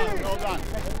done. Well done.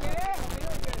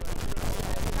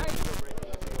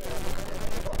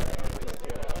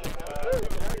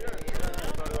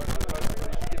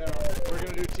 We're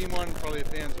going to do team one, probably a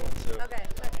fans one. So. Okay.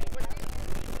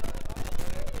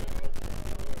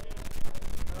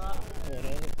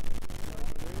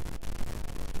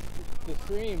 The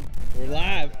stream. We're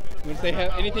live. You want to say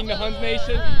anything to Huns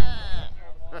Nation?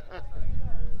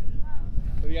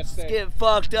 What do you got to say? Get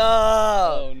fucked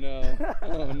up! Oh no.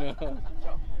 Oh no.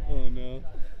 Oh no.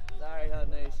 Sorry, Hud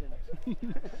Nation. Thank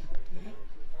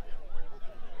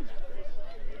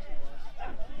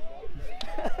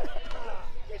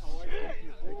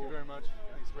you very much.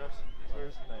 Thanks, refs.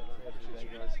 Sirs.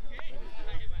 Thank you, guys.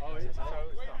 Oh, it's so it's not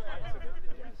right.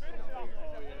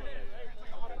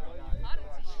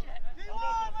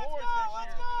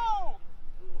 Let's go!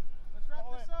 Let's wrap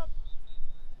this up.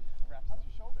 How's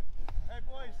your shoulder? Hey,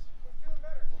 boys.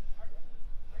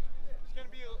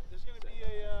 There's gonna be a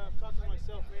talking to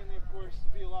myself mainly, of course,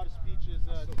 be a lot of speeches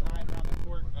tonight around the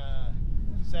court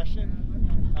session.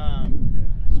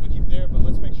 So we keep there, but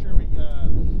let's make sure we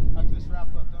after this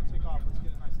wrap up, don't take off. Let's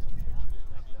get a nice team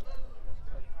picture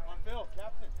in. On Phil,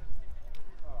 captain.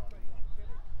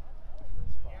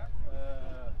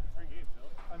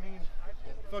 I mean,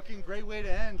 fucking great way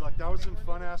to end. Like, that was some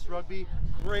fun ass rugby.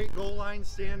 Great goal line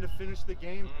stand to finish the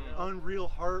game. Unreal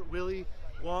heart, Willie,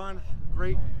 Juan.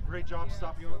 Great job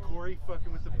stopping on Corey,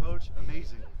 fucking with the poach.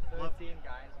 Amazing. Love seeing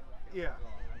guys. Yeah.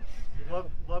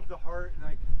 Love the heart, and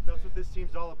like that's what this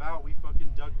team's all about. We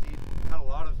fucking dug deep. Had a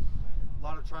lot of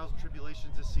trials and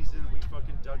tribulations this season. We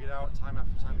fucking dug it out time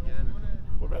after time again.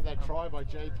 What about that try by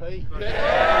JP?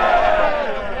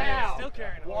 Still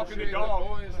carrying it. Walking the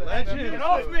dog. Legend. Get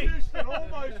off me! It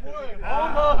almost worked.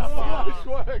 Almost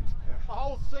worked. A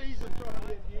whole season trying to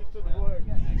get used to the work.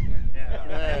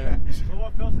 Yeah. So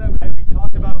what Phil said, hey, we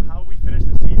talked about how we finish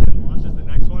the season, launches the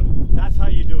next one. That's how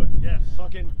you do it. Yes.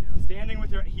 Fucking standing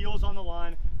with your heels on the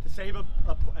line to save a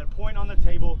point on the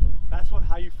table. That's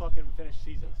how you fucking finish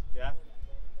seasons. Yeah.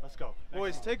 Let's go.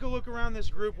 Boys, take a look around this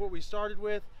group, what we started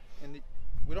with, and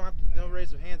we don't have to, no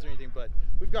raise of hands or anything, but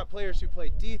we've got players who play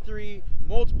D3,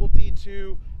 multiple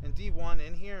D2, and D1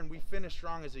 in here, and we finish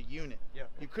strong as a unit. Yeah.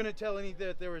 You couldn't tell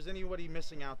that there was anybody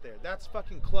missing out there. That's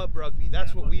fucking club rugby.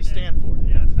 That's what we stand for.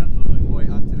 Yes, absolutely. Boy,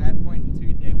 on to that point,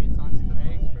 2 debutants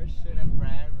today, Christian and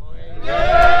Brad, boy.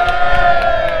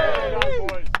 Well done,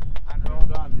 boys. And well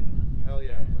done. Hell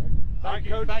yeah.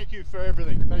 Thank you for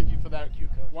everything. Thank you for that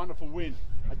wonderful win.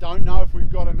 I don't know if we've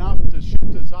got enough to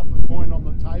shift us up a point on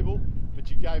the table, but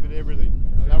you gave it everything.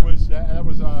 That was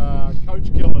a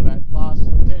coach killer, that last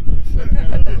 10, 15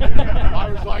 minutes. I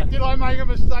was like, did I make a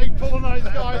mistake pulling those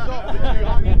guys off? But you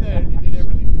hung in there and you did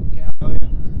everything that counted.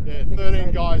 Yeah,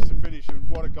 13 guys to finish, and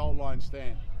what a goal line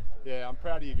stand. Yeah, I'm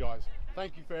proud of you guys.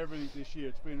 Thank you for everything this year.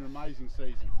 It's been an amazing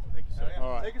season. Thank you, sir. All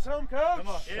right. Take us home, coach. Come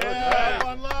on. Yeah,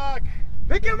 one luck.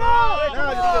 Pick him up.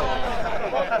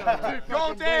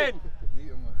 Rolled in.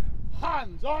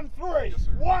 Huns on 3. Yes,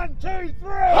 1, 2, 3.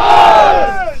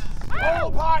 Huns!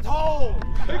 Whole part hole.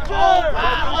 Big Expo.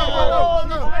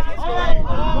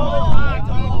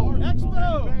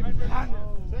 Huns.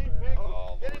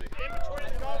 Get in between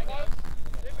the goalposts.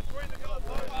 In between the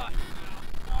goalposts.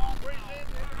 Breathe in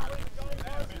between.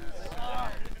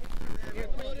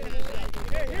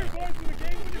 Hey, here, boys, for the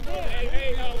game. Hey,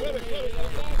 Willis.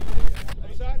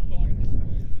 Other side.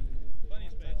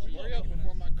 Hurry up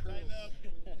before my curls.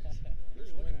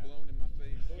 There's wind blowing in my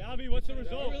face. Galby, what's the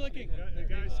result? We're looking. The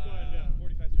guy's squatting down. 45-0,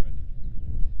 I think.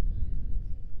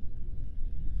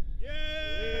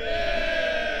 Yay!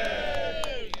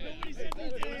 Nobody said they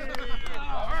did.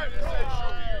 All right,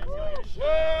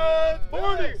 What?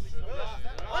 40.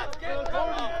 Let's get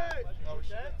going.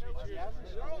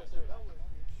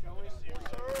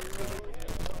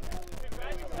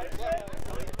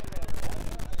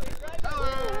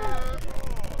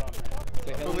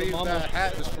 I believe that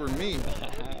hat is for me.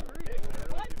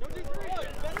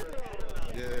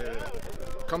 Yeah.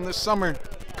 Come this summer.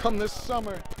 Come this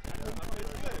summer.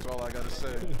 That's all I gotta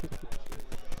say.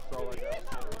 That's all I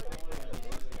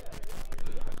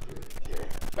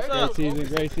got.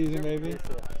 Great season, baby. You're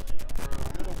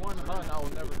the one Hun I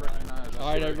will never recognize.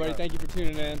 All right, everybody, thank you for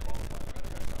tuning in.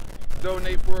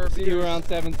 Donate for our beers. See you around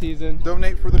 7th season.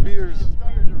 Donate for the beers.